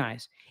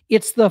recognize.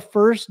 It's the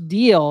first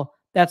deal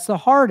that's the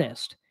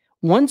hardest.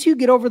 Once you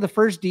get over the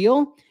first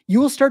deal, you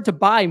will start to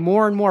buy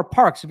more and more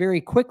parks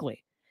very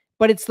quickly.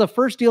 But it's the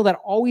first deal that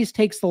always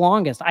takes the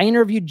longest. I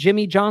interviewed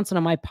Jimmy Johnson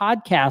on my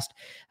podcast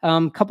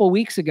a couple of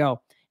weeks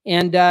ago.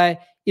 And,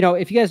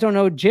 if you guys don't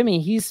know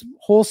Jimmy, he's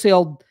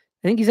wholesaled.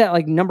 I think he's at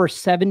like number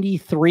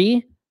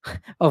 73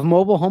 of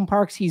mobile home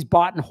parks he's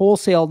bought and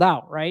wholesaled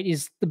out, right?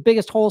 He's the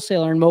biggest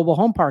wholesaler in mobile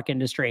home park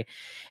industry.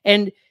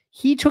 And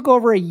he took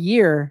over a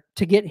year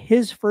to get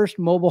his first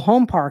mobile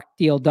home park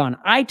deal done.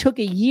 I took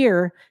a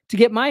year to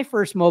get my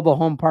first mobile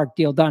home park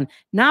deal done.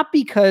 Not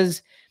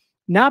because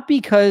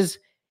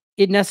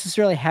it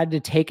necessarily had to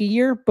take a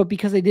year, but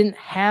because I didn't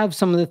have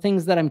some of the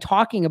things that I'm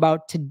talking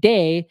about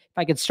today. If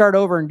I could start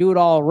over and do it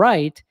all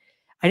right,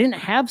 I didn't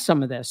have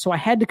some of this. So I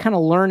had to kind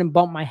of learn and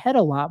bump my head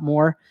a lot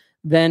more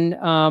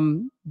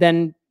than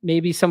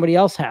maybe somebody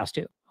else has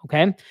to.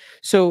 Okay.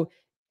 So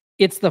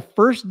it's the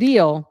first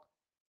deal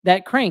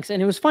that cranks.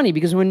 And it was funny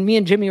because when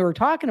Jimmy and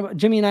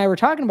I were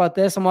talking about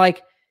this, I'm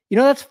like,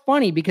 that's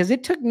funny because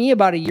it took me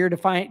about a year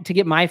to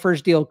get my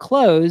first deal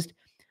closed.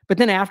 But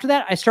then after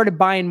that, I started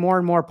buying more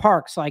and more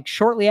parks. Like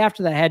shortly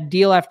after that, I had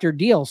deal after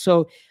deal.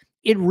 So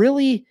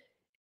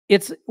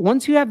it's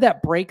once you have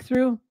that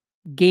breakthrough,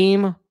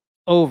 game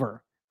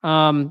over.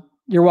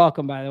 You're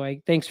welcome, by the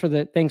way. Thanks for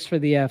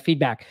the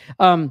feedback.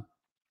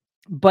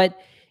 But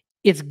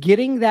it's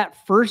getting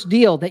that first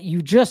deal that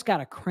you just got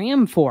to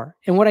cram for.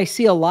 And what I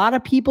see a lot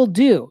of people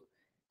do,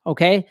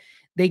 okay,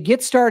 they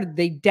get started,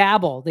 they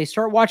dabble, they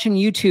start watching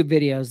YouTube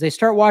videos, they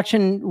start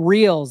watching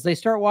reels, they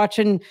start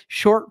watching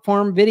short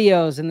form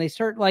videos, and they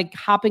start like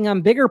hopping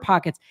on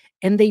BiggerPockets,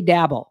 and they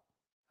dabble,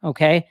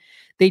 okay?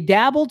 They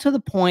dabble to the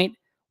point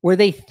where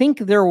they think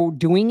they're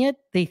doing it,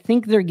 they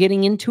think they're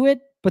getting into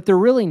it, but they're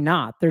really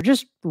not. They're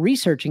just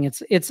researching.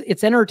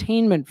 It's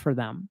entertainment for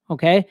them.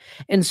 Okay.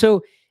 And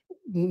so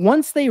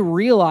once they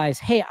realize,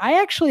 hey,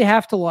 I actually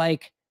have to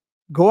like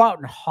go out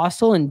and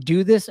hustle and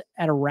do this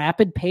at a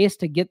rapid pace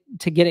to get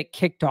it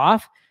kicked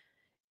off.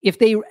 If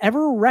they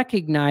ever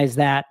recognize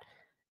that,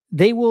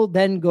 they will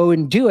then go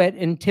and do it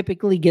and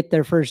typically get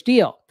their first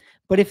deal.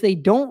 But if they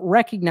don't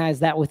recognize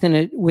that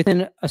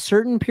within a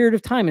certain period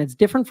of time, and it's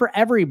different for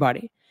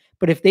everybody,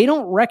 but if they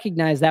don't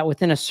recognize that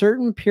within a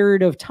certain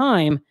period of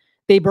time,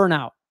 they burn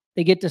out.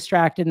 They get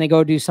distracted and they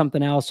go do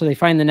something else. So they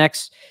find the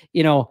next,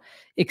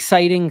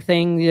 exciting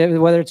thing,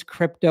 whether it's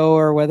crypto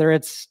or whether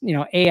it's,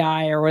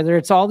 AI or whether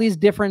it's all these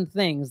different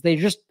things. They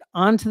just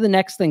on to the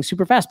next thing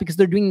super fast because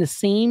they're doing the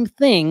same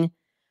thing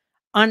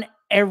on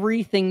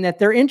everything that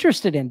they're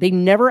interested in. They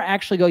never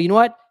actually go, you know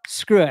what?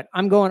 Screw it.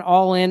 I'm going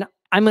all in.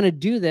 I'm going to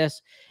do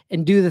this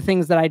and do the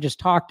things that I just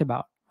talked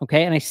about.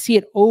 Okay. And I see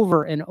it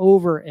over and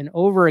over and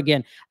over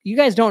again. You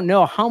guys don't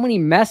know how many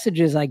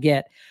messages I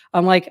get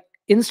on like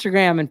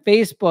Instagram and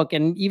Facebook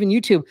and even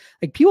YouTube.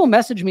 Like people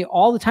message me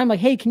all the time, like,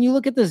 hey, can you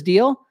look at this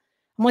deal?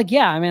 I'm like,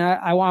 yeah, I mean,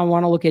 I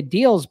want to look at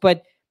deals,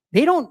 but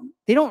they don't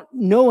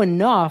know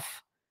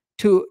enough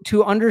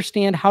to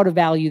understand how to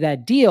value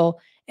that deal.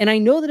 And I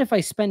know that if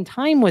I spend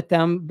time with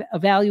them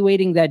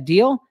evaluating that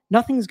deal,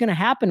 nothing's going to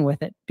happen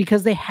with it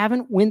because they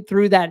haven't went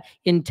through that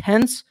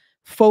intense,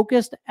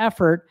 focused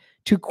effort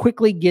to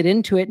quickly get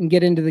into it and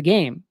get into the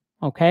game.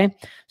 Okay.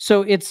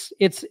 So it's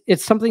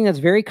something that's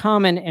very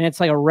common and it's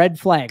like a red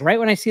flag. Right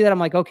when I see that, I'm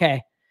like,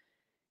 okay,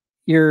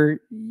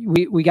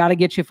 we got to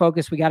get you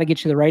focused. We got to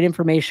get you the right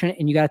information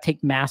and you got to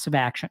take massive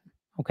action.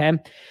 Okay.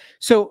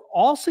 So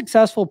all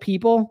successful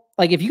people,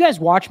 like if you guys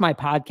watch my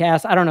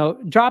podcast, I don't know,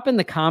 drop in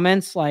the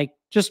comments, like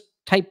just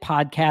type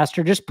podcast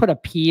or just put a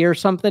P or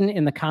something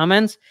in the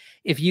comments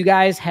if you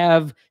guys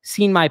have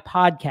seen my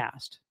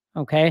podcast.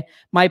 Okay.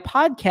 My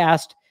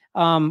podcast,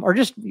 or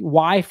just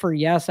Y for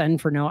yes, N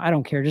for no. I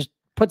don't care. Just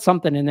put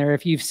something in there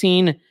if you've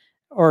seen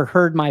or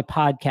heard my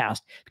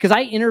podcast, because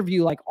I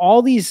interview like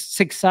all these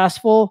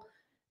successful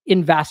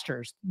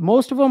investors.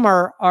 Most of them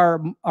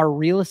are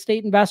real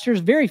estate investors,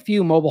 very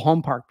few mobile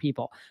home park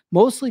people,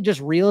 mostly just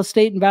real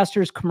estate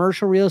investors,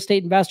 commercial real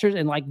estate investors,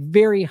 and like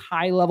very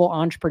high level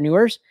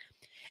entrepreneurs.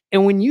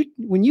 And when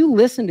you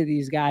listen to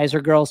these guys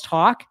or girls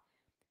talk,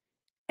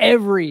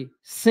 every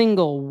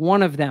single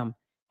one of them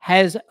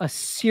has a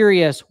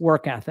serious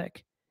work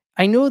ethic.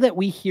 I know that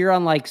we hear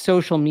on like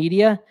social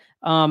media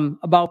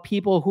about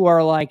people who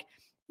are like,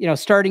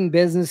 starting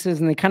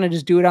businesses and they kind of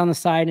just do it on the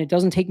side and it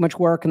doesn't take much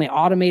work and they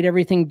automate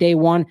everything day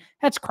one.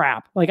 That's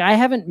crap. Like I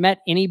haven't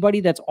met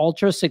anybody that's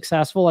ultra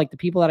successful, like the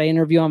people that I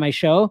interview on my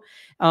show,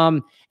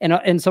 and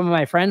some of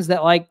my friends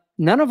that like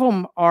none of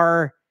them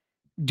are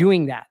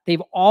doing that.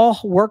 They've all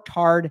worked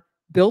hard,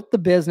 built the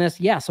business.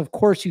 Yes, of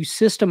course, you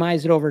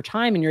systemize it over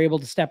time and you're able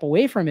to step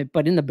away from it.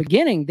 But in the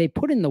beginning, they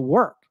put in the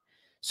work.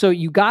 So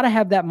you got to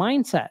have that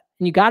mindset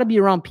and you got to be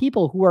around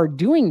people who are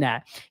doing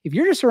that. If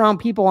you're just around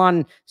people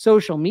on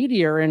social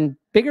media or in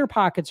Bigger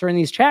Pockets or in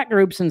these chat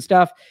groups and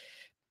stuff,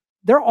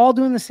 they're all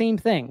doing the same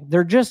thing.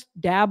 They're just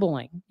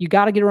dabbling. You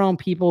got to get around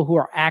people who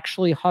are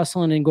actually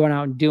hustling and going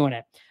out and doing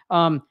it.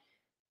 How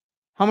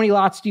many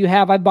lots do you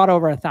have? I bought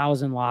over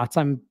 1,000 lots.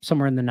 I'm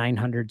somewhere in the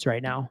 900s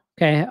right now.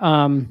 Okay.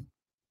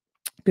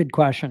 Good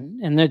question.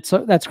 And that's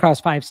across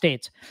 5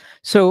 states.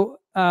 So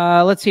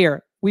let's see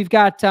here. We've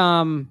got,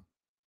 so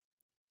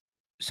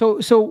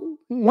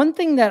one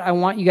thing that I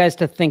want you guys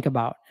to think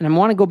about, and I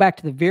want to go back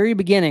to the very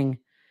beginning,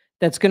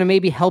 that's going to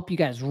maybe help you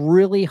guys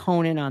really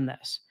hone in on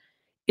this.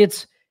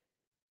 It's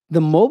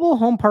the mobile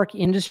home park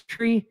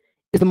industry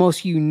is the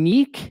most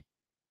unique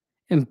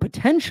and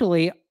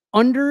potentially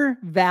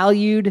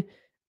undervalued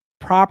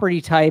property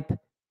type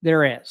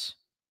there is.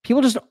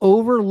 People just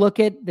overlook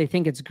it. They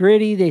think it's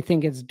gritty. They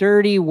think it's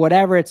dirty,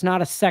 whatever. It's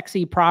not a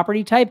sexy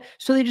property type.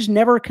 So they just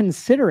never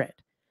consider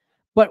it.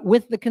 But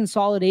with the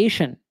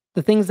consolidation,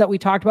 the things that we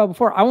talked about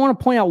before, I want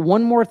to point out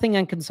one more thing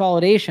on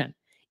consolidation.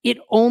 It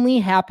only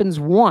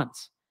happens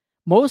once.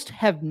 Most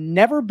have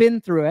never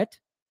been through it.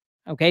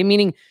 Okay.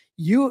 Meaning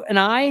you and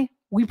I,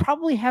 we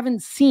probably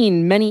haven't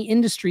seen many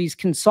industries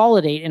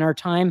consolidate in our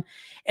time.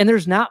 And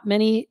there's not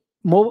many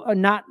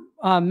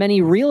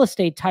real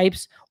estate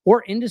types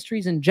or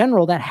industries in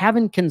general that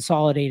haven't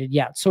consolidated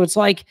yet. So it's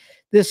like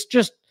this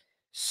just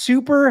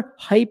super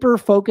hyper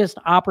focused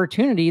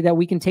opportunity that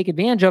we can take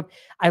advantage of.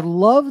 I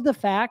love the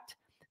fact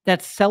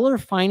that seller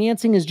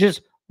financing is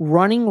just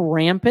running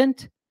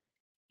rampant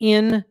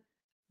in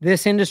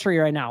this industry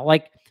right now.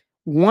 Like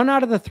 1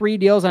 out of the 3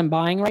 deals I'm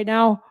buying right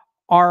now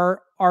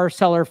are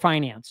seller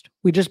financed.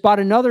 We just bought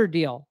another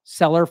deal,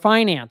 seller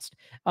financed.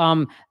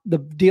 The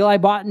deal I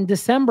bought in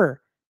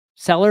December,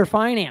 seller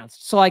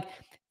financed. So like,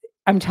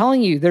 I'm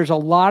telling you, there's a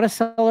lot of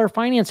seller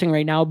financing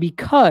right now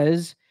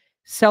because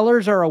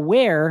sellers are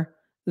aware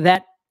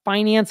that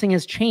financing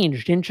has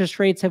changed. Interest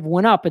rates have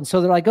went up. And so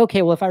they're like,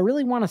 okay, well, if I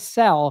really want to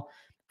sell,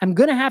 I'm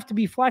going to have to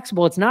be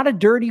flexible. It's not a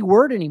dirty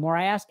word anymore.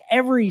 I ask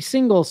every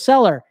single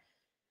seller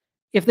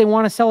if they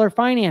want to seller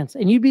finance,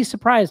 and you'd be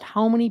surprised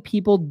how many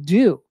people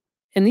do.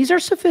 And these are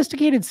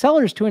sophisticated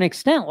sellers to an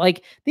extent.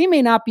 Like, they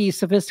may not be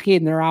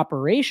sophisticated in their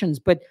operations,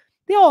 but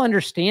they all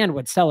understand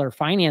what seller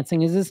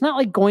financing is. It's not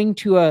like going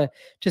to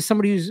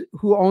somebody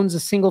who owns a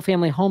single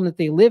family home that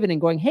they live in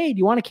and going, "Hey, do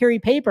you want to carry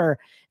paper?"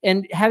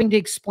 and having to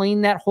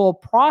explain that whole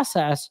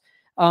process.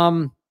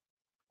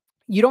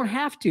 You don't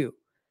have to,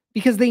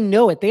 because they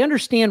know it. They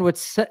understand what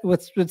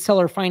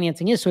seller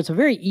financing is. So it's a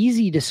very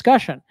easy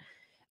discussion.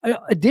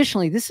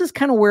 Additionally, this is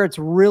kind of where it's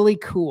really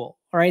cool.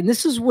 All right. And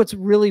this is what's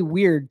really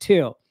weird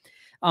too.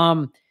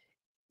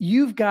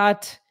 You've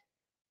got,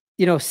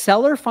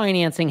 seller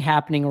financing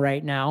happening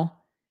right now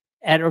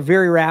at a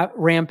very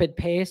rampant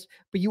pace,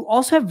 but you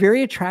also have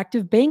very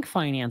attractive bank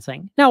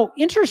financing. Now,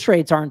 interest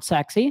rates aren't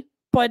sexy,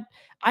 but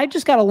I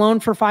just got a loan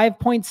for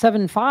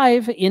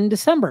 5.75 in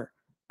December,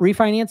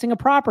 refinancing a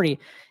property.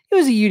 It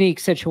was a unique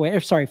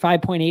situation. Sorry,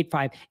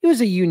 5.85. It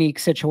was a unique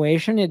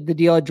situation. The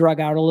deal had drug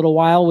out a little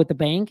while with the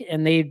bank,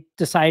 and they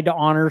decided to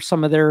honor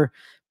some of their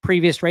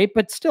previous rate,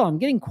 but still, I'm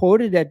getting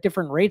quoted at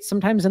different rates,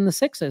 sometimes in the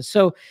sixes.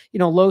 So,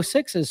 low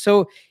sixes.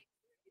 So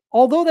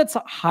although that's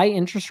a high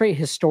interest rate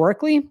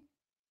historically,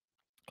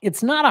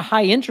 it's not a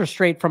high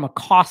interest rate from a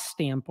cost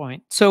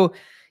standpoint. So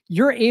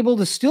you're able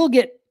to still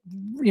get,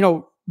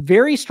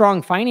 very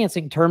strong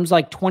financing terms,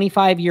 like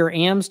 25-year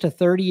AMs to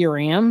 30-year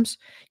AMs.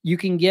 You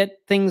can get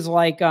things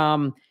like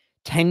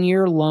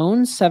 10-year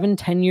loans,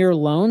 10-year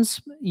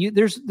loans.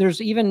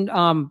 There's even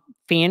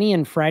Fannie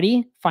and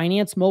Freddie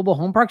finance mobile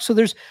home parks. So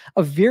there's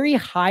a very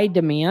high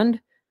demand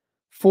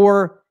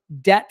for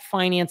debt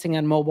financing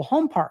on mobile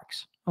home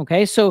parks.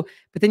 Okay. So,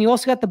 but then you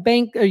also got the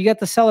bank, or you got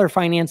the seller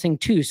financing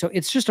too. So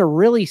it's just a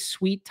really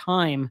sweet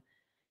time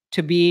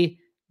to be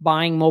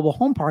buying mobile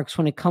home parks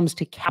when it comes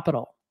to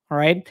capital. All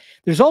right.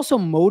 There's also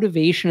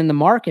motivation in the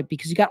market,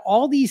 because you got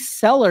all these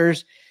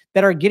sellers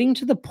that are getting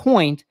to the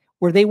point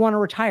where they want to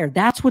retire.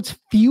 That's what's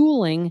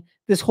fueling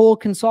this whole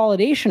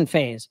consolidation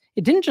phase.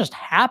 It didn't just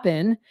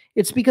happen.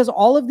 It's because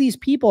all of these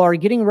people are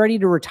getting ready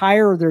to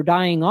retire, or they're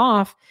dying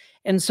off.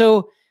 And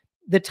so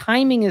the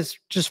timing is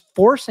just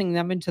forcing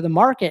them into the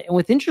market. And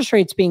with interest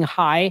rates being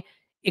high,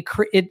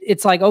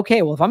 it's like,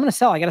 okay, well, if I'm going to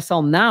sell, I got to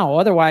sell now.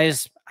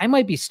 Otherwise, I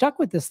might be stuck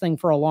with this thing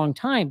for a long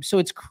time. So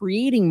it's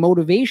creating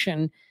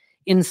motivation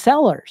in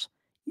sellers.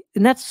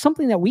 And that's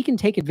something that we can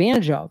take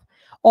advantage of.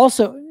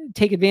 Also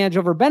take advantage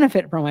of, or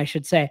benefit from, I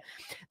should say.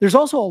 There's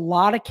also a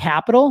lot of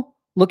capital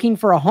looking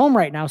for a home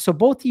right now. So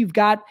you've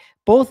got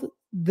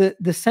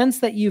the sense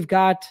that you've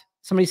got,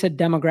 somebody said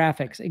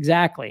demographics.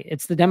 Exactly.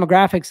 It's the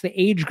demographics,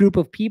 the age group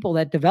of people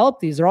that develop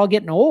these. They're all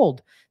getting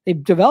old.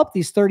 They've developed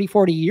these 30,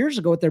 40 years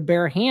ago with their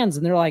bare hands,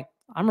 and they're like,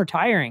 I'm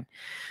retiring.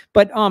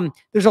 But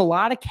there's a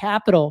lot of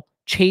capital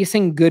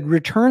chasing good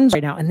returns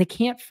right now, and they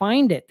can't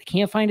find it. They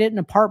can't find it in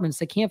apartments.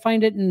 They can't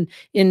find it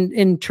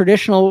in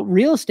traditional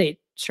real estate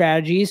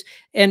strategies.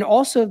 And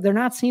also, they're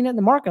not seeing it in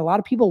the market. A lot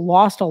of people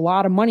lost a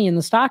lot of money in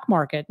the stock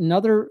market and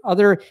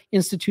other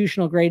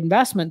institutional grade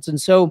investments. And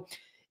so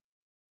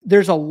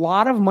there's a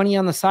lot of money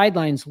on the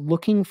sidelines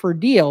looking for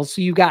deals.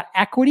 So you've got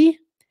equity,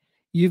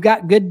 you've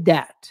got good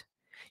debt,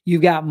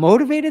 you've got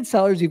motivated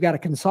sellers, you've got a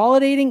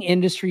consolidating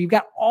industry, you've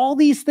got all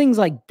these things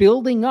like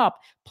building up.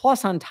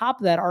 Plus, on top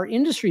of that, our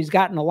industry's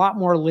gotten a lot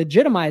more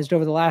legitimized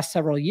over the last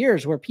several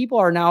years, where people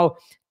are now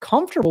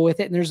comfortable with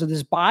it, and there's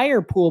this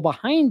buyer pool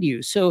behind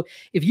you. So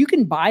if you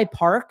can buy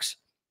parks,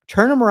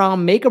 turn them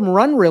around, make them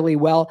run really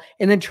well,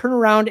 and then turn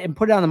around and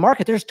put it on the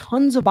market, there's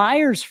tons of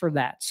buyers for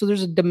that. So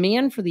there's a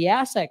demand for the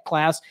asset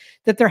class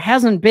that there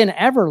hasn't been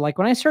ever. Like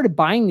when I started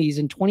buying these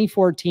in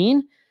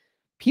 2014,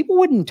 people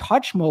wouldn't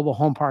touch mobile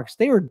home parks.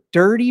 They were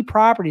dirty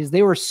properties.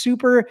 They were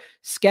super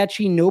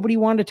sketchy. Nobody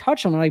wanted to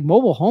touch them. I'm like,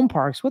 mobile home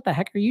parks? What the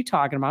heck are you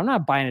talking about? I'm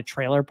not buying a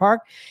trailer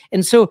park.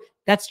 And so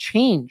that's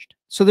changed.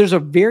 So there's a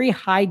very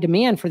high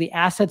demand for the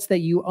assets that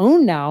you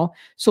own now.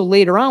 So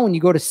later on, when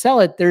you go to sell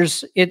it,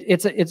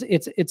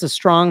 it's a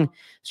strong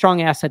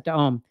asset to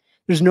own.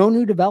 There's no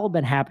new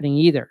development happening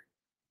either.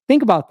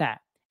 Think about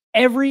that.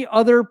 Every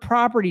other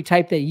property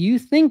type that you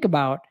think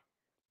about,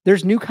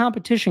 there's new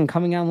competition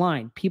coming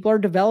online. People are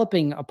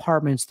developing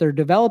apartments. They're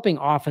developing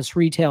office,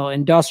 retail,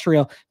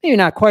 industrial, maybe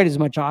not quite as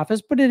much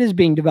office, but it is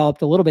being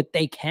developed a little bit.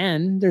 They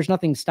can. There's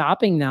nothing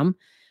stopping them.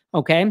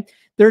 Okay.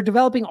 They're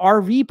developing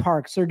RV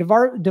parks. They're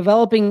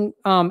developing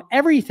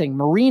everything,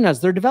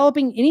 marinas. They're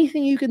developing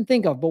anything you can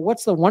think of. But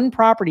what's the one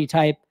property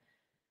type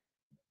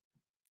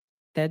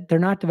that they're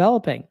not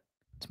developing?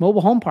 It's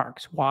mobile home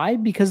parks. Why?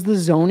 Because the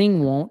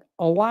zoning won't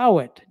allow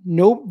it.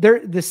 No,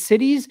 the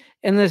cities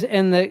and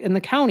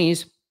the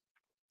counties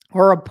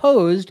are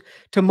opposed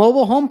to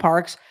mobile home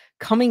parks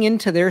coming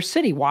into their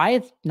city. Why?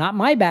 It's not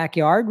my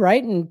backyard,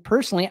 right? And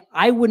personally,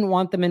 I wouldn't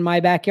want them in my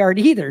backyard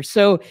either.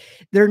 So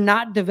they're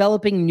not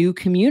developing new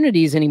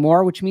communities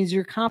anymore, which means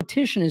your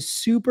competition is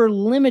super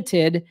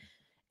limited,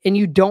 and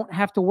you don't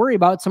have to worry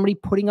about somebody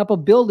putting up a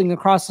building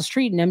across the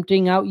street and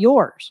emptying out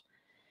yours.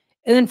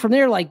 And then from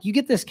there, like, you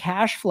get this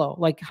cash flow.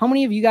 Like, how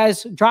many of you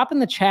guys drop in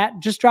the chat,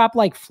 just drop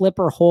like flip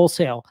or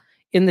wholesale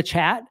in the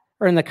chat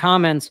or in the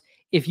comments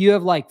if you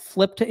have like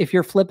if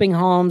you're flipping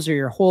homes or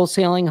you're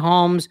wholesaling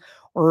homes,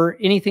 or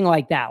anything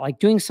like that, like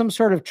doing some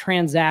sort of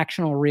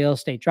transactional real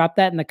estate. Drop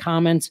that in the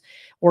comments,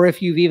 or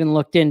if you've even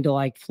looked into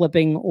like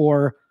flipping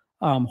or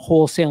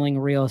wholesaling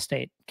real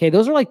estate. Okay,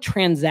 those are like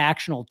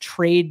transactional,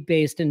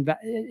 trade-based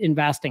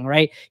investing,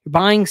 right? You're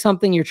buying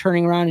something, you're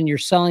turning around and you're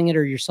selling it,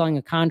 or you're selling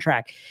a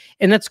contract.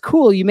 And that's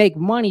cool. You make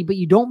money, but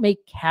you don't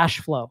make cash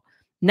flow.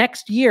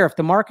 Next year, if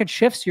the market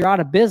shifts, you're out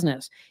of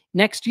business.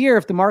 Next year,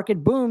 if the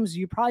market booms,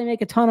 you probably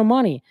make a ton of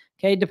money,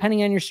 okay,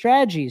 depending on your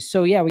strategies.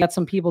 So yeah, we got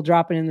some people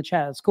dropping in the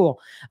chat. That's cool.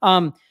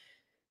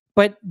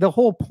 But the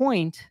whole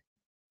point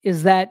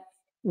is that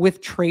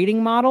with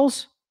trading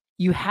models,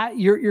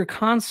 you're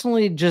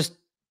constantly just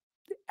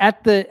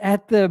at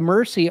the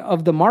mercy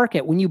of the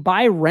market. When you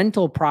buy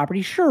rental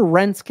property, sure,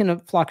 rents can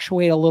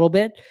fluctuate a little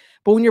bit,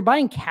 but when you're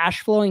buying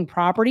cash flowing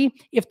property,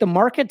 if the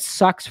market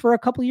sucks for a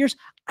couple of years,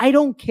 I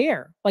don't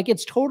care. Like,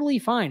 it's totally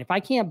fine. If I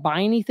can't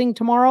buy anything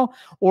tomorrow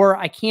or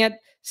I can't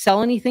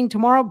sell anything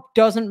tomorrow,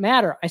 doesn't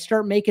matter. I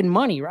start making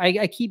money.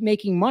 I keep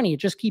making money. It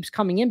just keeps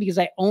coming in because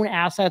I own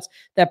assets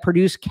that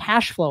produce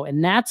cash flow.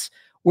 And that's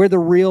where the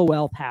real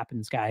wealth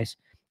happens, guys.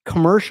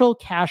 Commercial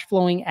cash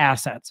flowing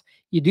assets.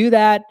 You do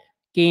that,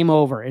 game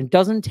over. It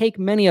doesn't take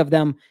many of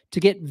them to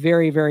get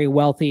very, very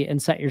wealthy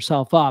and set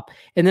yourself up.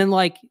 And then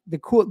like the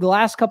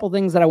last couple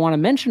things that I want to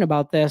mention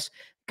about this,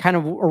 kind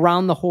of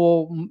around the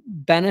whole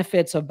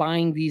benefits of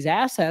buying these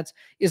assets,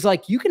 is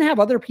like you can have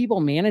other people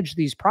manage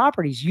these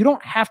properties. You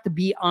don't have to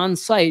be on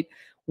site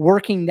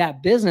working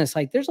that business.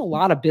 Like, there's a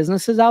lot of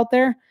businesses out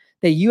there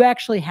that you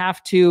actually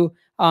have to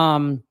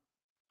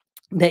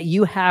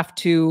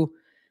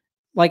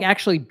like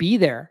actually be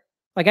there.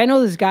 Like, I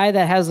know this guy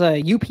that has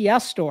a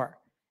UPS store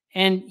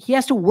and he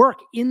has to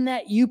work in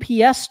that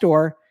UPS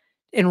store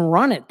and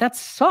run it. That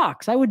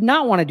sucks. I would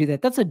not want to do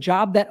that. That's a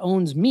job that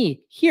owns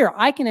me. Here,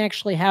 I can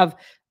actually have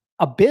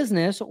a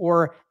business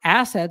or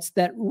assets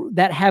that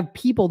have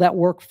people that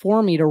work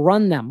for me to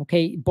run them,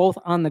 okay, both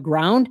on the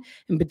ground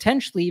and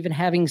potentially even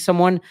having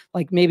someone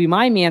like maybe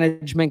my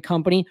management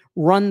company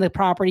run the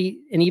property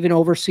and even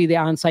oversee the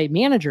on-site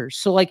managers.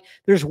 So like,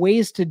 there's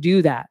ways to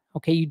do that,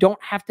 okay? You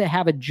don't have to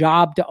have a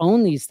job to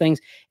own these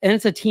things, and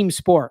it's a team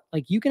sport.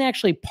 Like, you can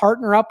actually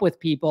partner up with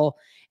people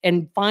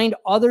and find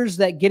others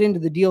that get into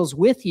the deals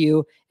with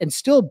you and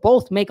still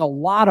both make a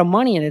lot of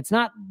money. And it's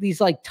not these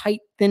like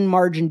tight, thin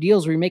margin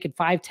deals where you're making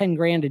 5-10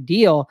 grand a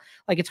deal.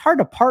 Like, it's hard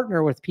to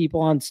partner with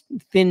people on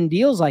thin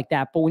deals like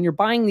that. But when you're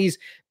buying these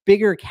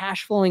bigger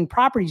cash flowing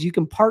properties, you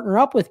can partner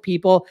up with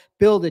people,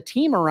 build a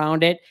team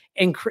around it,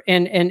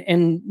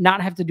 and not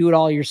have to do it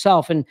all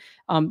yourself. And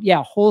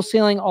yeah,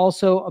 wholesaling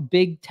also a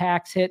big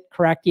tax hit,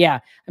 correct? Yeah.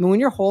 I mean, when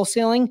you're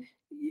wholesaling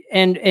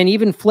and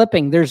even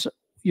flipping,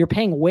 you're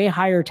paying way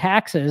higher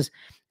taxes.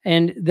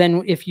 And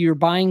then if you're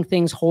buying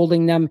things,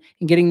 holding them,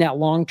 and getting that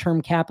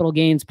long-term capital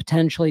gains,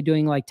 potentially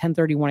doing like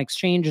 1031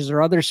 exchanges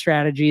or other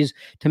strategies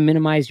to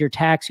minimize your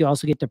tax, you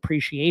also get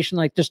depreciation.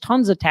 Like, there's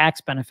tons of tax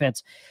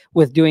benefits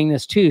with doing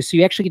this too. So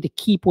you actually get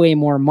to keep way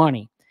more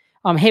money.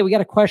 Hey, we got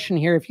a question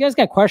here. If you guys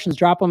got questions,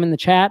 drop them in the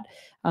chat.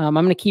 I'm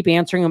going to keep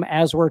answering them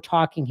as we're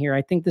talking here.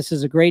 I think this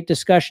is a great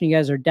discussion. You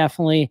guys are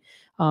definitely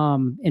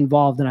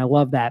involved, and I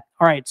love that.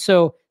 All right.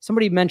 So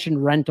somebody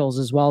mentioned rentals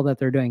as well that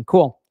they're doing.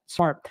 Cool.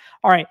 Smart.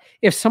 All right.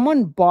 If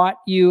someone brought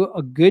you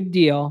a good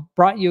deal,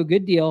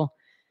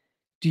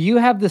 do you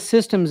have the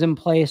systems in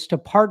place to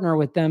partner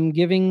with them,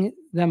 giving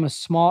them a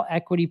small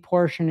equity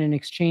portion in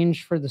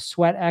exchange for the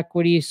sweat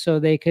equity so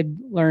they could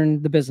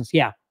learn the business?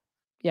 Yeah.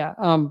 Yeah.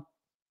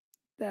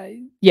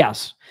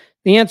 Yes.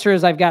 The answer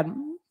is I've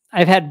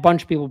had a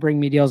bunch of people bring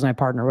me deals and I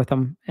partner with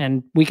them,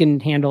 and we can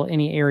handle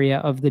any area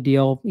of the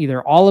deal,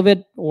 either all of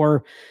it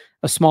or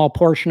a small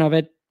portion of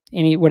it,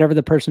 whatever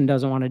the person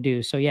doesn't want to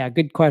do. So yeah,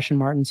 good question,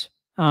 Martins.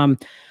 All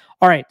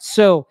right.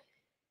 So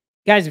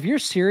guys, if you're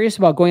serious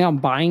about going out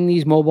and buying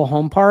these mobile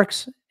home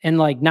parks and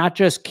like not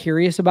just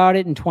curious about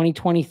it in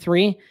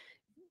 2023,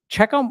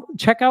 check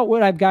out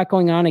what I've got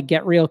going on at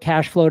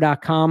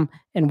getrealcashflow.com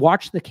and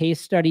watch the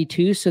case study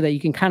too, so that you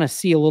can kind of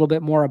see a little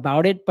bit more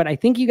about it. But I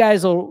think you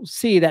guys will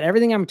see that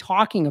everything I'm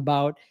talking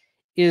about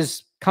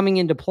is coming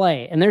into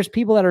play. And there's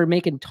people that are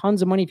making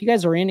tons of money. If you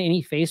guys are in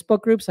any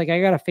Facebook groups, like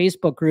I got a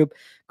Facebook group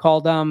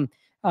called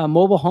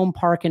Mobile Home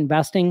Park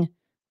Investing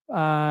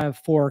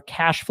for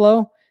Cash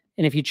Flow.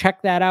 And if you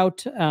check that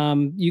out,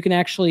 you can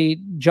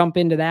actually jump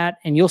into that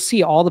and you'll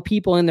see all the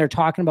people in there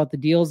talking about the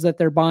deals that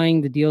they're buying,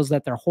 the deals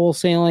that they're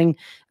wholesaling.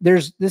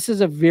 This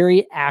is a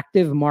very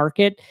active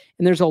market,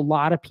 and there's a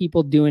lot of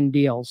people doing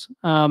deals.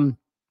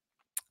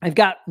 I've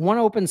got one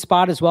open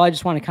spot as well. I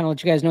just want to kind of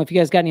let you guys know, if you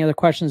guys got any other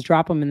questions,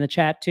 drop them in the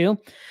chat too.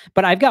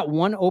 But I've got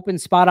one open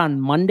spot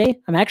on Monday.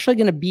 I'm actually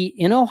going to be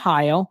in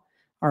Ohio.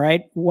 All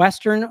right,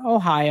 Western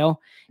Ohio.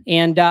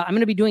 And I'm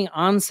going to be doing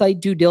on-site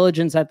due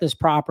diligence at this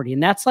property.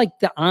 And that's like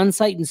the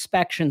on-site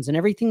inspections and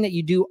everything that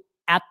you do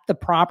at the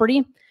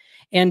property.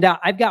 And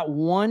I've got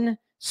one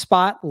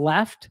spot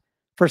left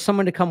for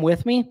someone to come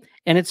with me.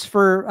 And it's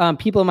for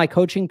people in my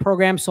coaching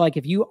program. So like,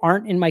 if you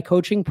aren't in my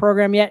coaching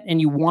program yet and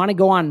you want to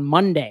go on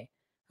Monday,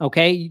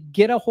 okay,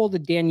 get a hold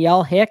of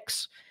Danielle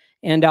Hicks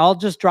and I'll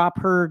just drop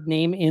her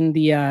name in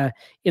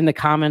the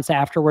comments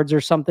afterwards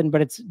or something.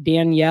 But it's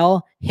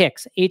Danielle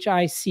Hicks, Hicks,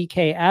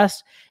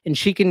 and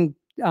she can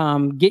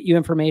get you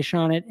information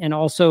on it. And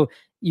also,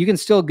 you can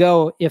still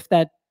go if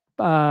that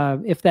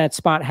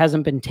spot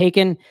hasn't been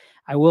taken.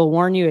 I will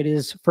warn you, it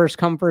is first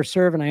come, first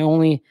serve, and I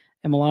only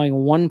am allowing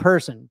one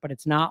person. But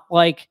it's not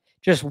like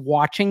just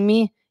watching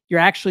me. You're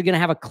actually going to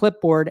have a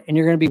clipboard and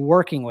you're going to be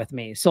working with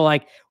me. So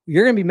like,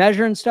 you're going to be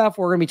measuring stuff.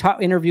 We're going to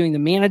be interviewing the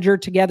manager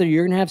together.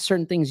 You're going to have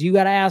certain things you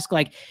got to ask.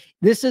 Like,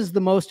 this is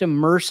the most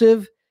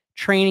immersive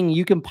training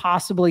you can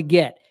possibly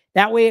get.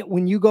 That way,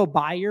 when you go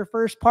buy your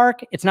first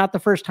park, it's not the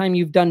first time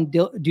you've done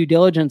due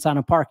diligence on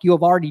a park. You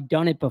have already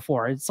done it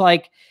before. It's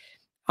like,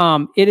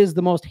 it is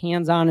the most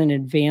hands-on and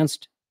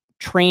advanced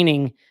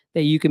training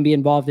that you can be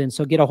involved in.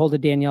 So get a hold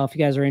of Danielle if you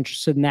guys are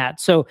interested in that.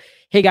 So,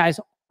 hey guys,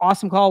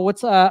 awesome call.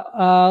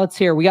 Let's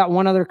hear. We got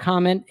one other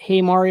comment.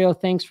 Hey Mario,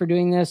 thanks for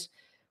doing this.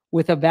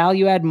 With a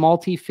value add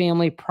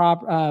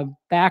multifamily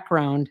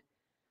background,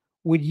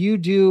 would you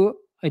do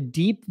a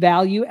deep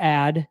value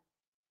add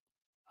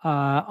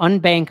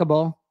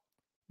unbankable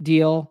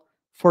deal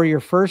for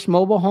your first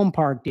mobile home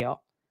park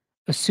deal?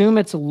 Assume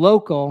it's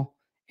local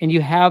and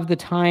you have the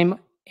time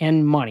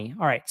and money.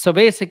 All right. So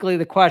basically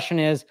the question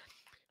is,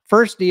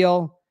 first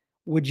deal,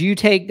 would you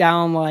take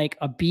down like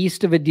a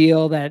beast of a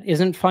deal that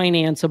isn't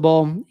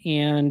financeable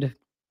and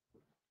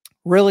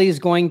really is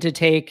going to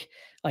take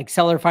like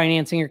seller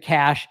financing or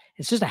cash?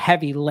 It's just a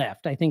heavy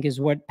lift, I think is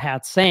what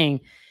Pat's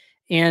saying.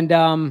 And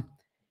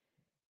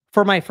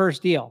for my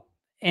first deal,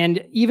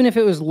 and even if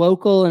it was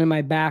local and in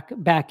my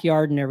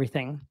backyard and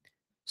everything.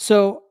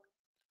 So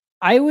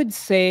I would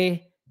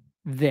say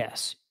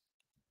this,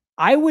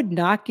 I would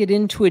not get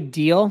into a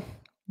deal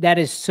that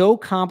is so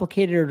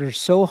complicated or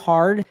so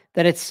hard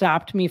that it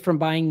stopped me from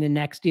buying the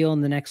next deal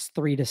in the next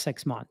 3 to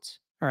 6 months.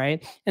 All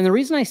right. And the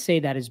reason I say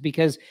that is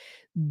because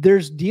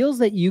there's deals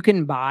that you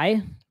can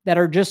buy that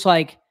are just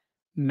like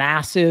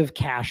massive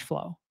cash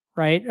flow,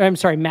 right? I'm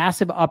sorry,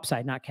 massive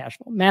upside, not cash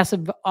flow,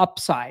 massive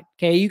upside.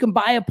 Okay. You can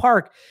buy a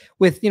park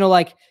with,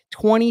 like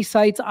 20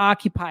 sites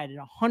occupied and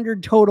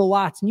 100 total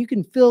lots, and you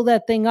can fill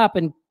that thing up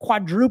and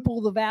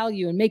quadruple the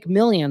value and make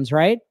millions,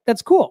 right?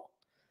 That's cool.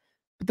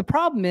 But the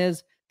problem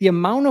is the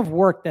amount of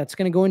work that's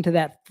going to go into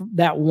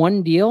that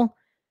one deal.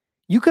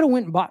 You could have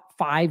went and bought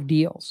 5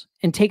 deals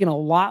and taken a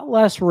lot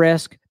less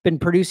risk, been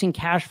producing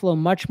cash flow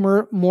much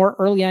more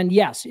early on.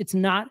 Yes,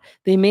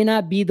 they may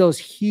not be those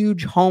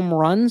huge home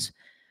runs,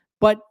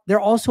 but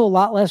they're also a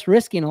lot less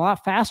risky and a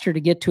lot faster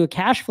to get to a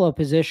cash flow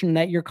position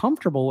that you're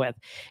comfortable with.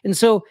 And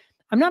so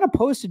I'm not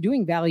opposed to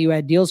doing value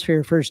add deals for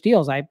your first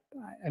deals. I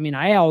mean,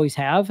 I always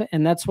have,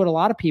 and that's what a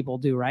lot of people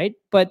do, right?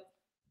 But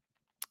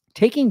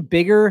taking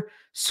bigger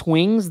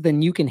swings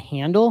than you can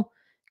handle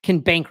can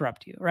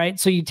bankrupt you, right?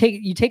 So you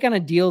take on a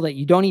deal that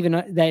you don't even,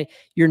 that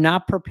you're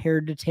not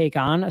prepared to take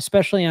on,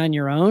 especially on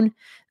your own,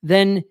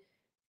 then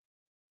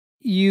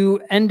you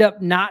end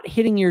up not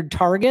hitting your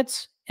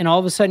targets, and all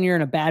of a sudden you're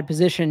in a bad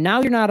position.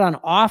 Now you're not on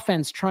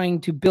offense trying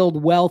to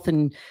build wealth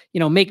and,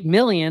 make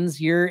millions.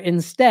 You're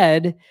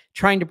instead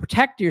trying to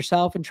protect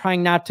yourself and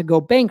trying not to go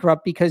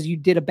bankrupt because you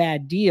did a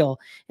bad deal.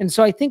 And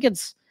so I think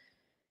it's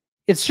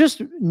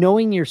just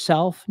knowing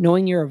yourself,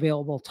 knowing your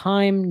available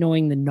time,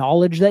 knowing the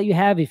knowledge that you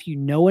have. If you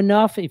know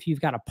enough, if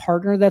you've got a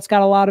partner that's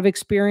got a lot of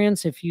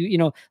experience, if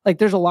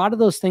there's a lot of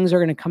those things are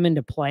going to come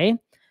into play.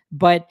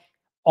 But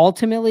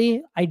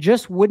ultimately, I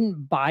just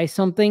wouldn't buy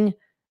something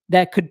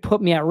that could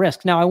put me at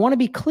risk. Now, I want to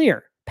be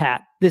clear,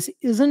 Pat,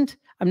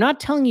 I'm not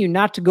telling you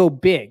not to go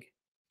big.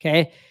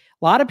 Okay.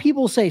 A lot of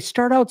people say,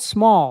 start out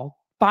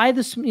small, buy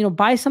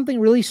something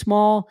really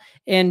small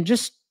and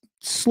just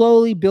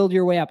slowly build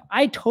your way up.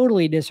 I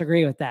totally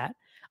disagree with that.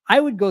 I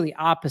would go the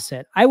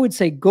opposite. I would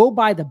say, go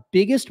buy the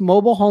biggest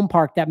mobile home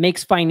park that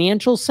makes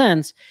financial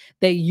sense,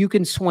 that you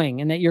can swing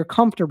and that you're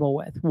comfortable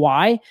with.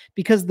 Why?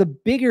 Because the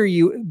bigger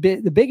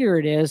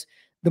it is,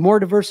 the more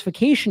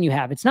diversification you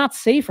have. It's not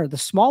safer. The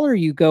smaller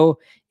you go,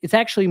 it's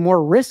actually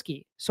more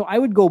risky. So I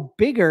would go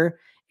bigger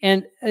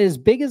and as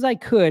big as I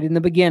could in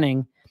the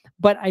beginning,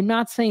 but I'm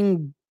not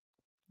saying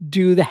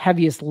do the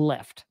heaviest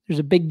lift. There's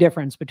a big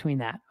difference between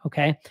that.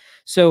 Okay.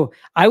 So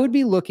I would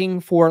be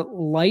looking for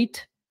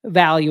light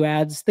value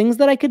adds, things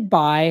that I could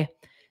buy,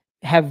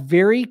 have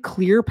very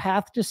clear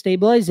path to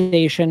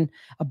stabilization,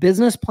 a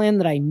business plan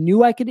that I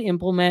knew I could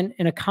implement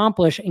and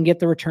accomplish and get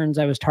the returns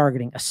I was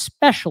targeting,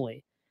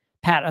 especially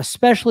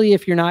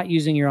if you're not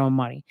using your own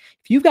money.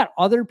 If you've got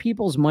other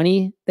people's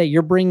money that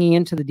you're bringing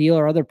into the deal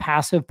or other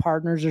passive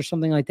partners or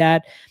something like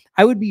that,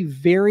 I would be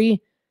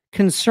very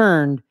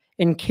concerned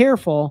and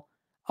careful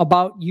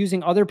about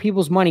using other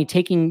people's money,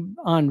 taking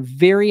on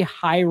very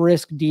high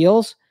risk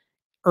deals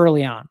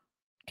early on.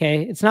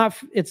 Okay. It's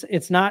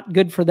not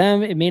good for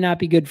them. It may not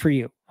be good for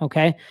you.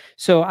 Okay.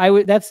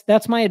 So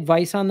that's my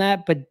advice on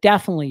that, but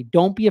definitely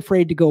don't be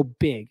afraid to go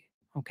big.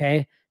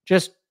 Okay.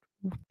 Just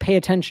pay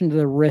attention to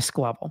the risk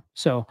level.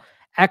 So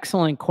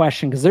excellent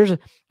question. Because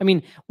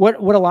what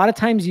a lot of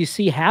times you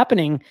see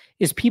happening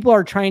is people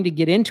are trying to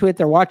get into it.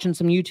 They're watching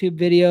some YouTube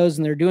videos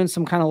and they're doing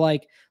some kind of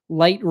like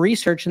light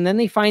research, and then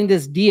they find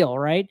this deal,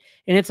 right?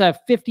 And it's a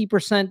 50%,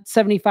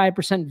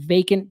 75%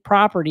 vacant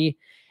property.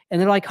 And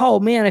they're like, oh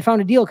man, I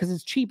found a deal because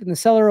it's cheap, and the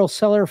seller will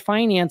seller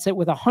finance it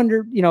with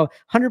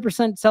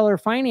 100% seller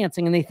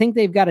financing, and they think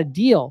they've got a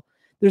deal.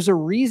 There's a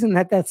reason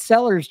that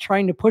seller is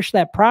trying to push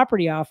that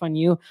property off on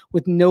you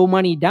with no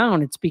money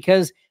down. It's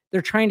because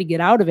they're trying to get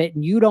out of it,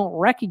 and you don't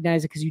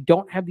recognize it because you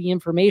don't have the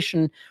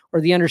information or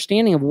the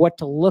understanding of what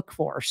to look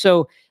for.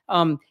 So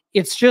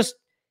it's just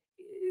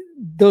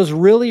those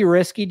really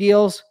risky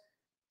deals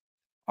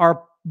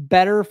are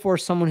better for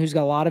someone who's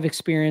got a lot of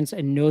experience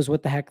and knows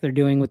what the heck they're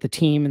doing with the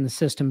team and the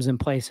systems in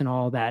place and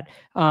all of that.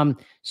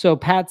 So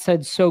Pat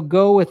said, so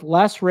go with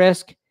less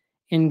risk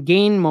and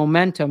gain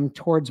momentum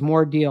towards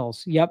more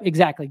deals. Yep,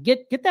 exactly.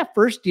 Get that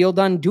first deal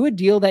done. Do a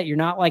deal that you're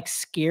not like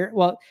scared.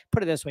 Well,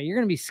 put it this way. You're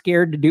going to be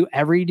scared to do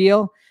every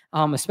deal,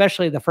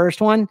 especially the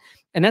first one.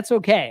 And that's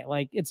okay.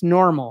 Like, it's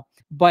normal,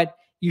 but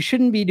you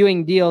shouldn't be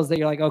doing deals that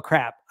you're like, oh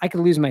crap, I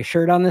could lose my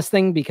shirt on this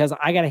thing because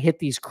I got to hit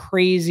these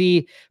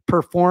crazy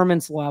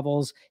performance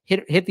levels,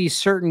 hit these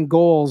certain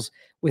goals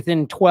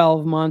within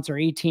 12 months or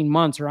 18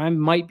 months, or I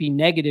might be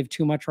negative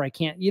too much where I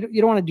can't. You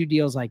don't want to do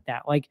deals like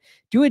that. Like,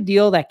 do a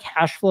deal that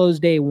cash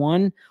flows day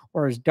one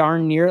or is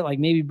darn near it, like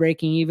maybe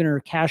breaking even or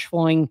cash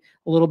flowing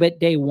a little bit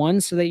day one,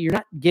 so that you're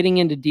not getting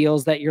into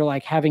deals that you're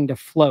like having to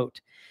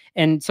float.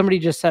 And somebody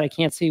just said, I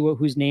can't see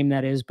whose name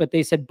that is, but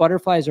they said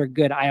butterflies are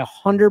good. I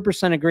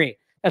 100% agree.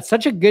 That's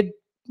such a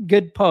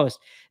good post,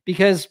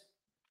 because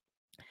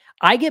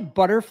I get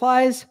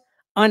butterflies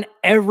on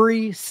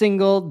every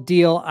single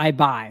deal I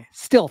buy.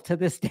 Still to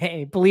this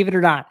day, believe it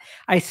or not,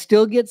 I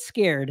still get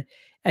scared.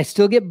 I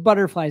still get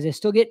butterflies. I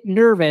still get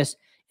nervous,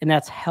 and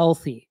that's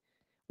healthy.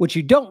 What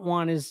you don't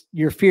want is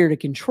your fear to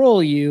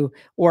control you,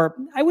 or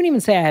I wouldn't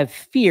even say I have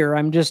fear.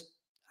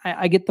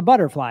 I get the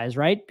butterflies,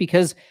 right?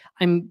 Because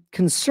I'm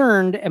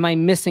concerned, am I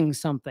missing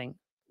something?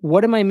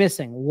 What am I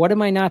missing? What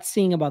am I not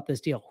seeing about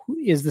this deal?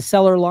 Is the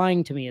seller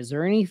lying to me? Is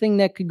there anything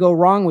that could go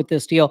wrong with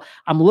this deal?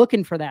 I'm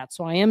looking for that.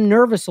 So I am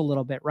nervous a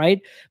little bit,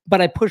 right?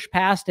 But I push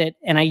past it,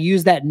 and I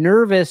use that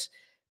nervous,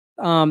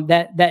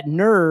 that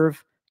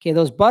nerve, okay,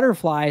 those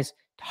butterflies,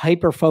 to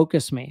hyper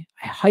focus me.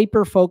 I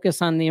hyper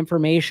focus on the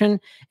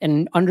information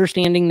and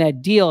understanding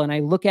that deal. And I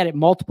look at it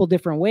multiple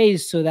different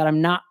ways so that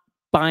I'm not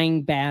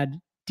buying bad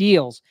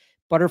deals.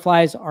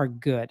 Butterflies are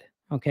good.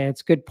 Okay,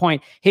 it's a good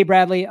point. Hey,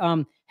 Bradley,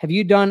 have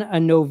you done a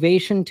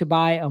novation to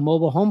buy a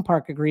mobile home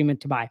park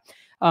agreement to buy?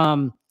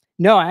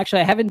 No,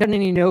 actually, I haven't done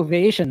any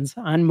novations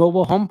on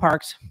mobile home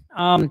parks.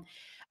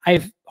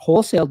 I've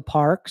wholesaled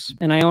parks,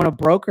 and I own a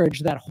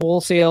brokerage that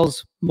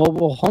wholesales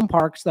mobile home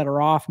parks that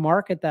are off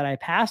market that I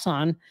pass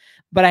on,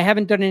 but I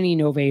haven't done any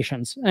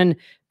novations. And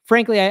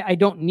frankly, I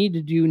don't need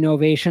to do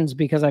novations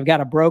because I've got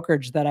a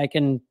brokerage that I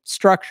can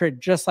structure it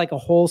just like a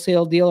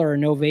wholesale deal or a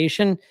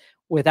novation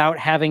without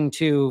having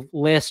to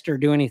list or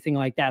do anything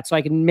like that. So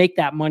I can make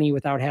that money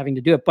without having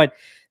to do it. But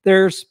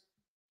there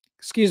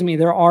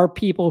are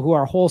people who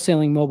are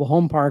wholesaling mobile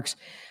home parks.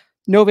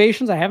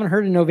 Novations, I haven't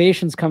heard of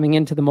novations coming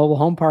into the mobile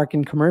home park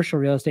and commercial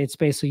real estate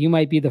space, so you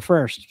might be the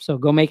first. So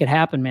go make it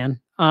happen, man.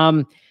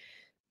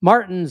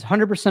 Martin's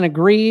 100%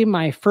 agree.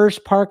 My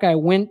first park, I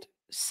went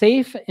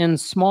safe and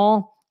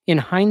small. In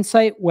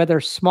hindsight,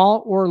 whether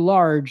small or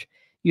large,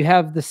 you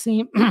have the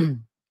same,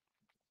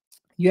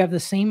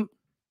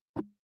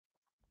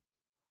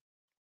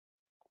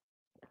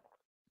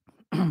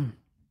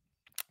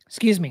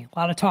 excuse me, a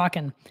lot of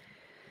talking.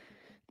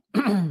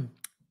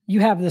 You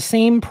have the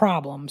same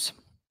problems,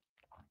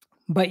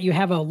 but you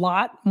have a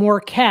lot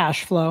more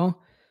cash flow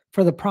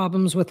for the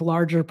problems with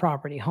larger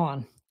property. Hold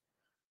on.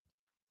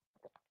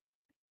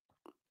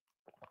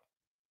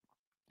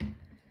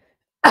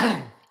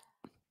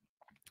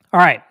 All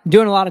right,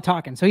 doing a lot of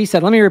talking. So he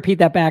said, let me repeat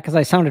that back because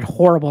I sounded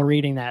horrible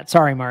reading that.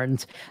 Sorry,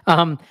 Martins.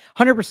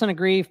 100%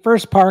 agree.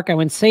 First park, I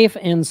went safe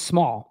and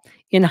small.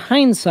 In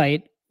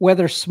hindsight,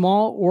 whether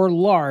small or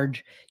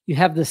large, you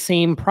have the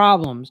same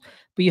problems,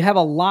 but you have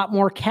a lot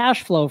more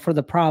cash flow for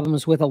the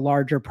problems with a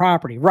larger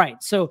property.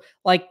 Right. So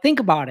like, think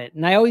about it.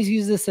 And I always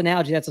use this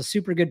analogy. That's a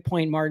super good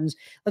point, Martins.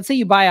 Let's say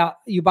you buy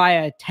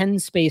a 10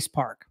 space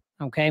park.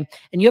 Okay.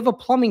 And you have a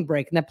plumbing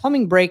break, and that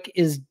plumbing break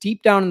is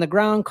deep down in the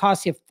ground,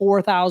 costs you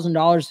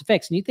 $4,000 to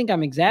fix. And you think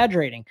I'm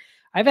exaggerating.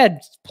 I've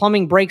had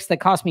plumbing breaks that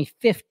cost me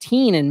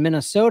 15 in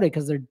Minnesota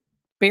because they're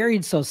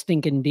buried so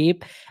stinking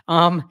deep.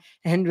 And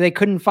they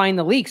couldn't find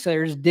the leak. So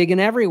they're just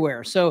digging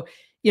everywhere. So,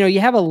 you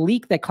have a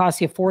leak that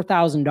costs you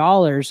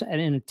 $4,000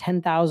 in a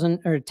 10,000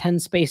 or 10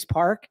 space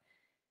park.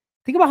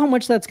 Think about how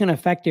much that's going to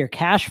affect your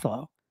cash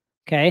flow.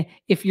 Okay.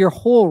 If your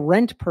whole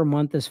rent per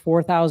month is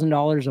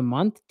 $4,000 a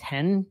month,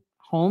 10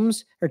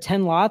 homes or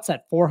 10 lots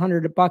at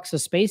 $400 a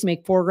space,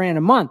 make $4,000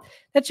 a month.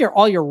 That's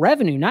all your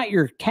revenue, not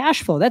your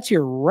cash flow. That's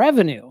your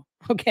revenue.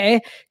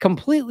 Okay.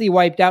 Completely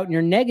wiped out, and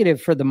you're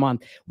negative for the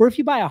month. Where if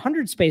you buy a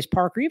 100 space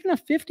park or even a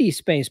 50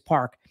 space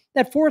park,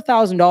 that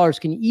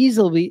 $4,000 can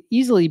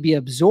easily be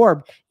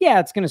absorbed. Yeah,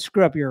 it's going to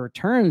screw up your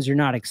returns. You're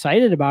not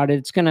excited about it.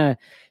 It's going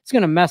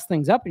to mess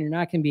things up, and you're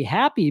not going to be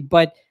happy,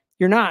 but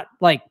you're not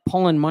like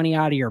pulling money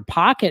out of your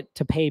pocket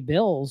to pay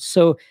bills.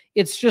 So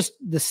it's just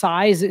the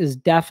size is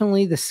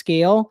definitely the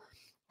scale.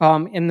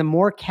 And the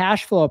more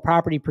cash flow a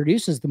property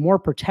produces, the more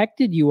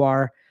protected you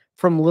are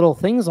from little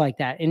things like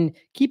that. And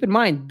keep in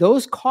mind,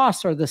 those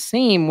costs are the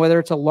same, whether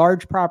it's a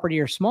large property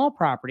or small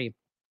property.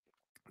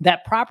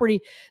 That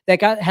property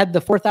that had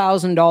the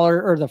 $4,000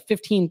 or the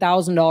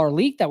 $15,000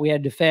 leak that we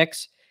had to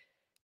fix,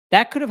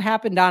 that could have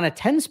happened on a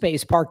 10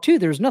 space park too.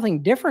 There's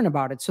nothing different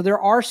about it. So there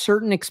are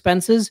certain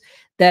expenses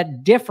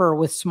that differ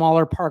with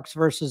smaller parks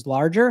versus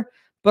larger,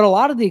 but a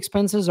lot of the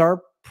expenses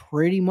are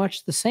pretty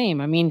much the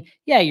same. I mean,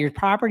 yeah, your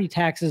property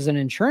taxes and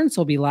insurance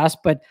will be less,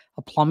 but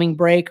a plumbing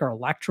break or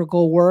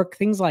electrical work,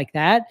 things like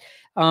that,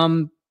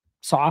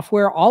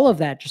 software, all of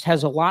that just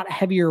has a lot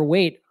heavier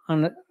weight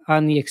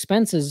on the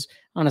expenses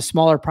on a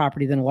smaller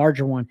property than a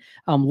larger one.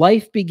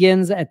 Life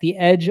begins at the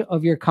edge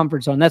of your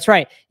comfort zone. That's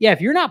right. Yeah,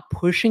 if you're not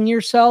pushing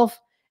yourself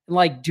and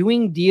like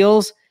doing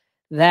deals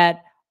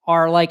that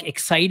are like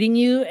exciting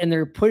you and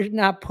they're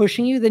not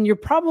pushing you, then you're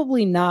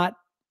probably not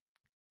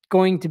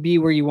going to be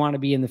where you want to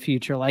be in the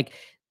future. Like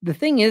the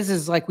thing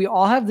is like we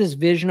all have this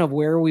vision of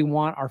where we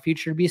want our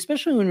future to be,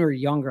 especially when we were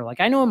younger.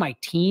 Like I know in my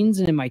teens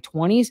and in my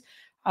 20s,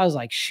 I was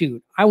like,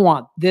 shoot, I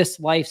want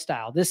this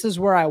lifestyle. This is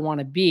where I want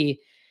to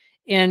be.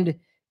 And,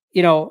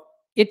 you know,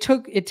 it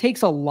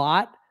takes a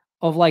lot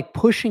of like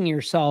pushing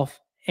yourself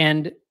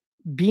and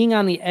being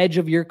on the edge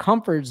of your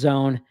comfort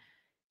zone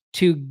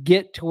to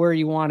get to where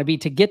you want to be,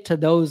 to get to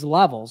those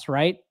levels,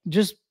 right?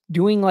 Just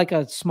doing like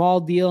a small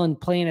deal and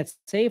playing it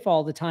safe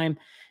all the time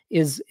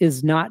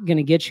is not going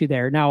to get you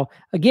there. Now,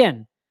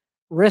 again,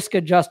 risk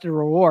adjusted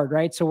reward,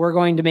 right? So we're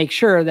going to make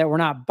sure that we're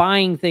not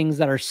buying things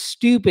that are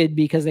stupid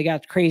because they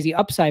got crazy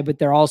upside, but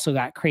they're also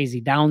got crazy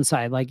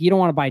downside. Like you don't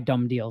want to buy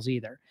dumb deals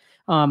either.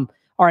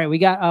 All right, we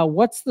got,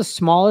 what's the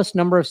smallest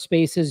number of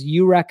spaces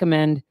you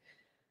recommend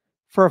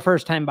for a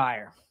first-time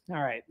buyer?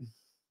 All right.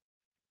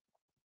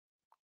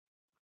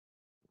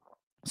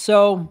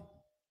 So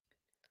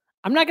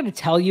I'm not going to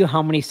tell you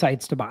how many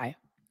sites to buy.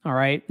 All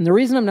right. And the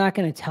reason I'm not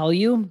going to tell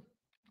you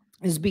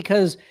is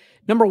because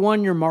number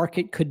one, your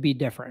market could be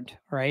different,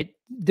 right?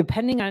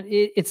 Depending on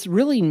it, it's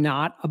really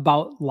not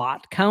about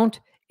lot count.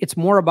 It's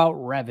more about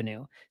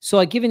revenue. So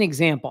I'll give you an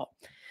example.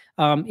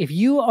 If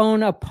you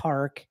own a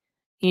park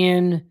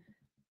in,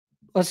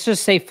 let's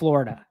just say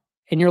Florida,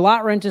 and your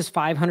lot rent is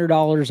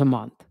 $500 a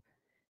month,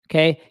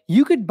 okay,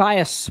 you could buy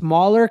a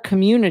smaller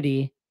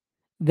community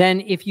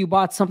than if you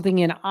bought something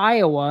in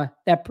Iowa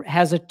that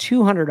has a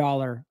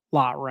 $200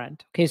 lot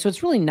rent. Okay, so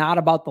it's really not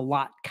about the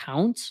lot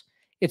counts.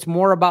 It's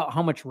more about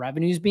how much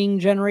revenue is being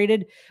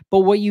generated. But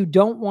what you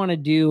don't want to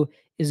do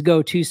is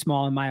go too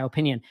small, in my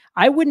opinion.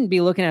 I wouldn't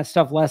be looking at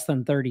stuff less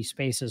than 30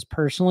 spaces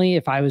personally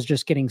if I was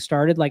just getting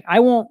started. Like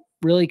I won't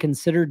really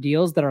consider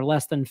deals that are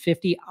less than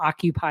 50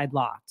 occupied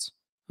lots.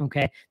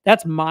 Okay,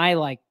 that's my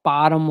like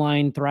bottom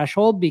line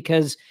threshold,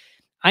 because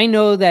I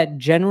know that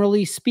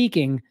generally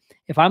speaking,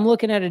 if I'm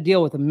looking at a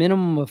deal with a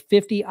minimum of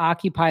 50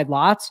 occupied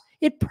lots,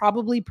 it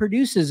probably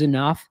produces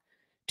enough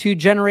to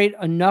generate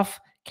enough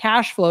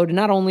cash flow to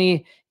not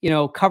only, you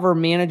know, cover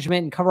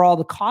management and cover all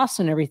the costs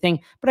and everything,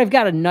 but I've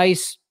got a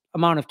nice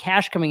amount of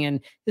cash coming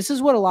in. This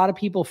is what a lot of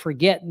people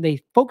forget.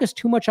 They focus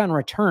too much on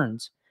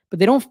returns, but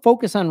they don't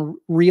focus on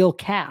real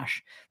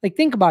cash. Like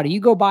think about it. You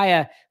go buy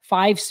a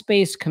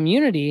 5-space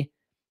community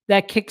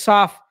that kicks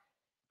off,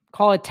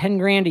 call it 10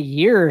 grand a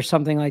year or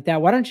something like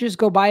that. Why don't you just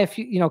go buy a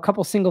few, you know, a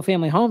couple single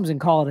family homes and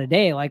call it a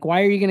day? Like,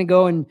 why are you going to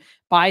go and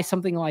buy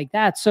something like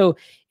that? So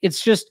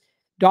it's just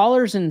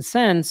dollars and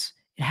cents.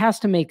 It has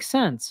to make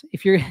sense.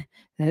 If you're,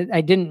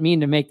 I didn't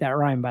mean to make that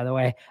rhyme, by the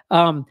way.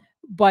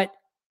 But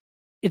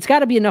it's got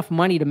to be enough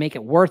money to make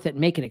it worth it and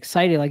make it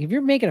exciting. Like if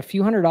you're making a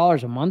few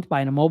 $100s a month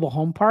buying a mobile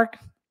home park,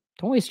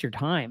 don't waste your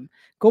time.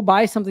 Go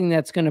buy something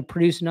that's going to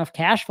produce enough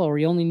cash flow where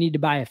you only need to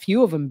buy a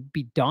few of them,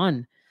 be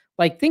done.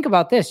 Like think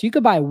about this. You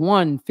could buy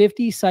one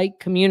 50-site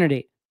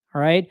community,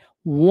 all right?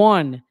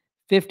 One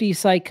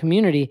 50-site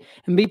community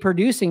and be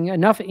producing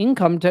enough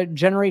income to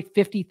generate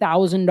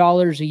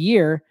 $50,000 a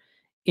year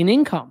in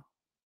income.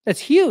 That's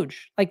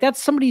huge. Like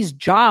that's somebody's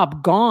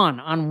job gone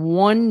on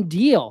one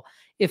deal.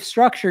 If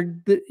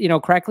structured, you know,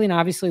 correctly, and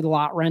obviously the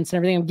lot rents and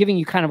everything. I'm giving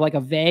you kind of like a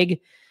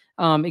vague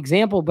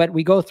example, but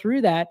we go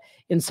through that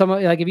in some,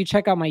 like if you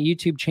check out my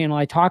YouTube channel,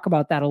 I talk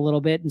about that a little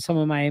bit in some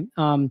of my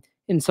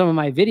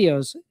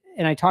videos,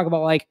 and I talk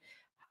about like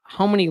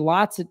how many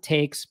lots it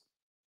takes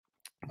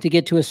to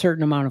get to a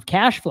certain amount of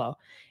cash flow.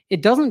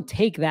 It doesn't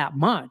take that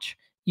much.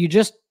 You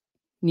just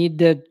need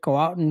to go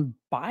out and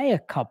buy a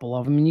couple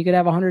of them and you could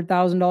have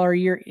 $100,000 a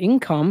year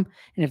income.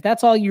 And if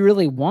that's all you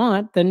really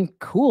want, then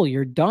cool,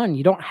 you're done.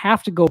 You don't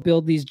have to go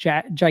build these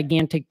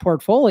gigantic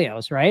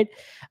portfolios, right?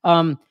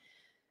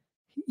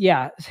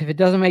 Yeah, if it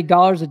doesn't make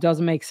dollars, it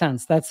doesn't make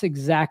sense. That's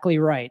exactly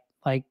right.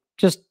 Like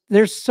just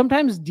there's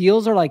sometimes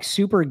deals are like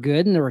super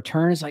good and the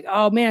return is like,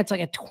 oh man, it's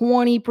like a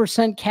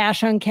 20%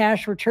 cash on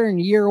cash return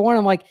year one.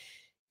 I'm like,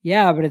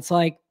 yeah, but it's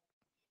like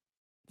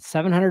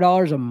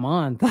 $700 a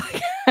month.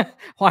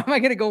 Why am I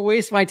going to go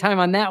waste my time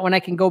on that when I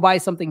can go buy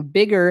something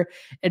bigger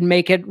and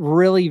make it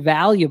really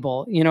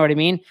valuable? You know what I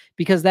mean?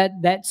 Because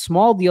that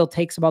small deal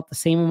takes about the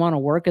same amount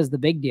of work as the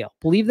big deal.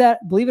 Believe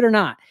it or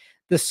not,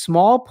 the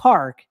small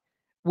park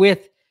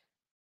with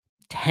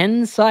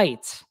 10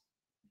 sites,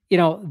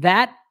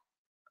 that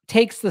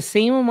takes the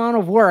same amount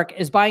of work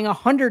as buying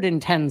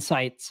 110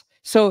 sites.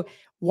 So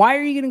why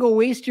are you going to go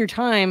waste your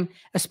time,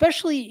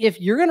 especially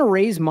if you're going to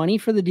raise money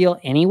for the deal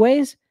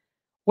anyways?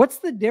 What's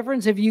the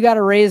difference if you got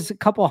to raise a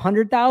couple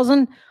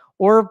 100,000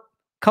 or a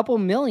couple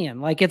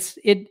million? Like it's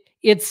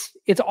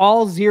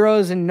all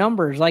zeros and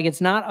numbers. Like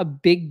it's not a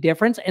big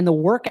difference. And the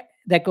work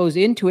that goes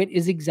into it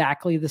is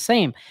exactly the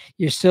same.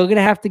 You're still going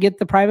to have to get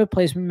the private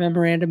placement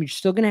memorandum. You're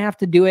still going to have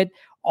to do it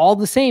all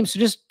the same. So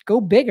just go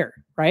bigger,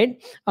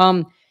 right?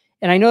 And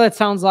I know that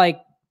sounds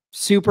like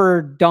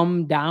super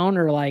dumbed down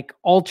or like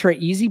ultra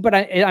easy, but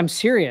I'm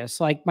serious.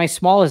 Like my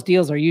smallest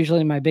deals are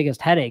usually my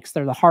biggest headaches.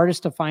 They're the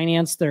hardest to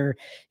finance. They're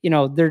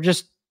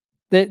just,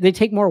 they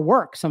take more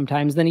work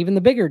sometimes than even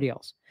the bigger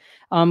deals.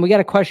 We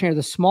got a question here.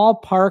 The small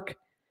park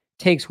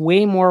takes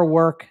way more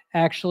work.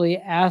 Actually,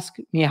 ask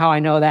me how I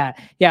know that.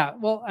 Yeah.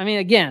 Well, I mean,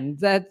 again,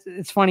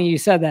 it's funny you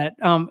said that.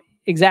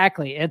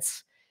 Exactly.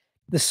 It's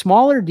the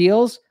smaller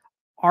deals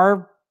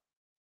are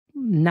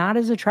not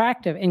as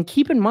attractive. And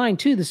keep in mind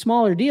too, the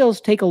smaller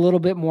deals take a little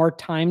bit more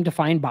time to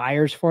find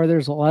buyers for.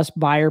 There's less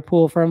buyer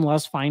pool for them,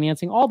 less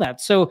financing, all that.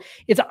 So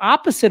it's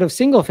opposite of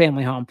single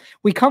family home.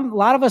 A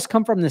lot of us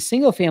come from the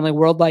single family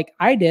world like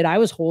I did. I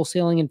was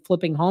wholesaling and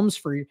flipping homes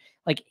for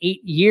like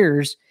 8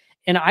 years.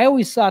 And I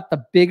always thought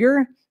the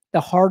bigger,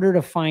 the harder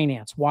to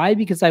finance. Why?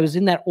 Because I was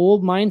in that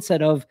old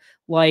mindset of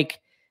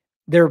like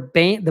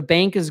the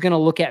bank is going to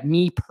look at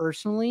me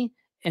personally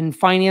and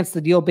finance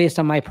the deal based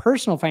on my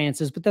personal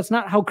finances, but that's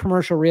not how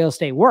commercial real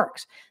estate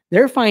works.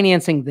 They're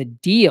financing the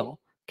deal.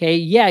 Okay.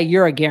 Yeah.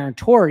 You're a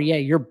guarantor. Yeah.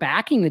 You're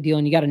backing the deal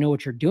and you got to know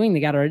what you're doing.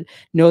 They got to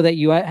know that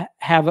you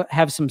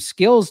have some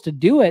skills to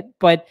do it,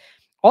 but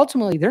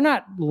ultimately they're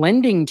not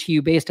lending to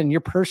you based on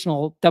your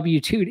personal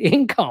W-2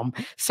 income.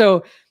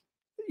 So,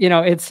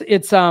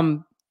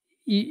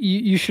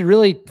 you should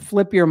really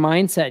flip your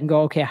mindset and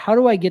go, okay, how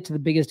do I get to the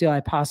biggest deal I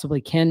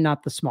possibly can,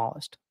 not the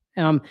smallest?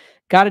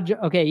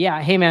 Okay.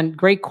 Yeah. Hey man,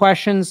 great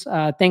questions.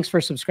 Thanks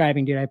for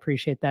subscribing, dude. I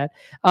appreciate that.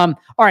 All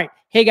right.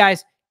 Hey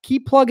guys,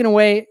 keep plugging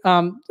away.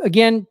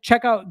 Again,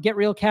 check out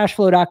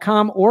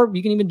getrealcashflow.com, or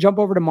you can even jump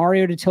over to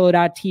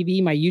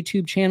mariodatillo.tv, my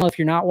YouTube channel. If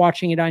you're not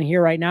watching it on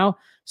here right now,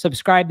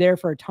 subscribe there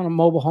for a ton of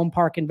mobile home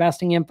park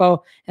investing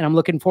info. And I'm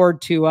looking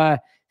forward to,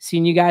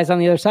 seeing you guys on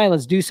the other side.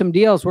 Let's do some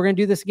deals. We're going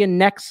to do this again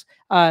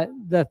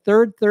the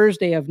third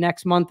Thursday of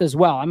next month as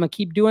well. I'm going to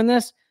keep doing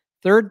this.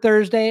 Third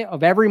Thursday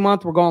of every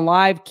month, we're going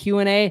live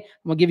Q&A. I'm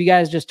going to give you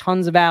guys just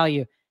tons of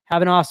value.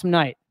 Have an awesome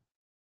night.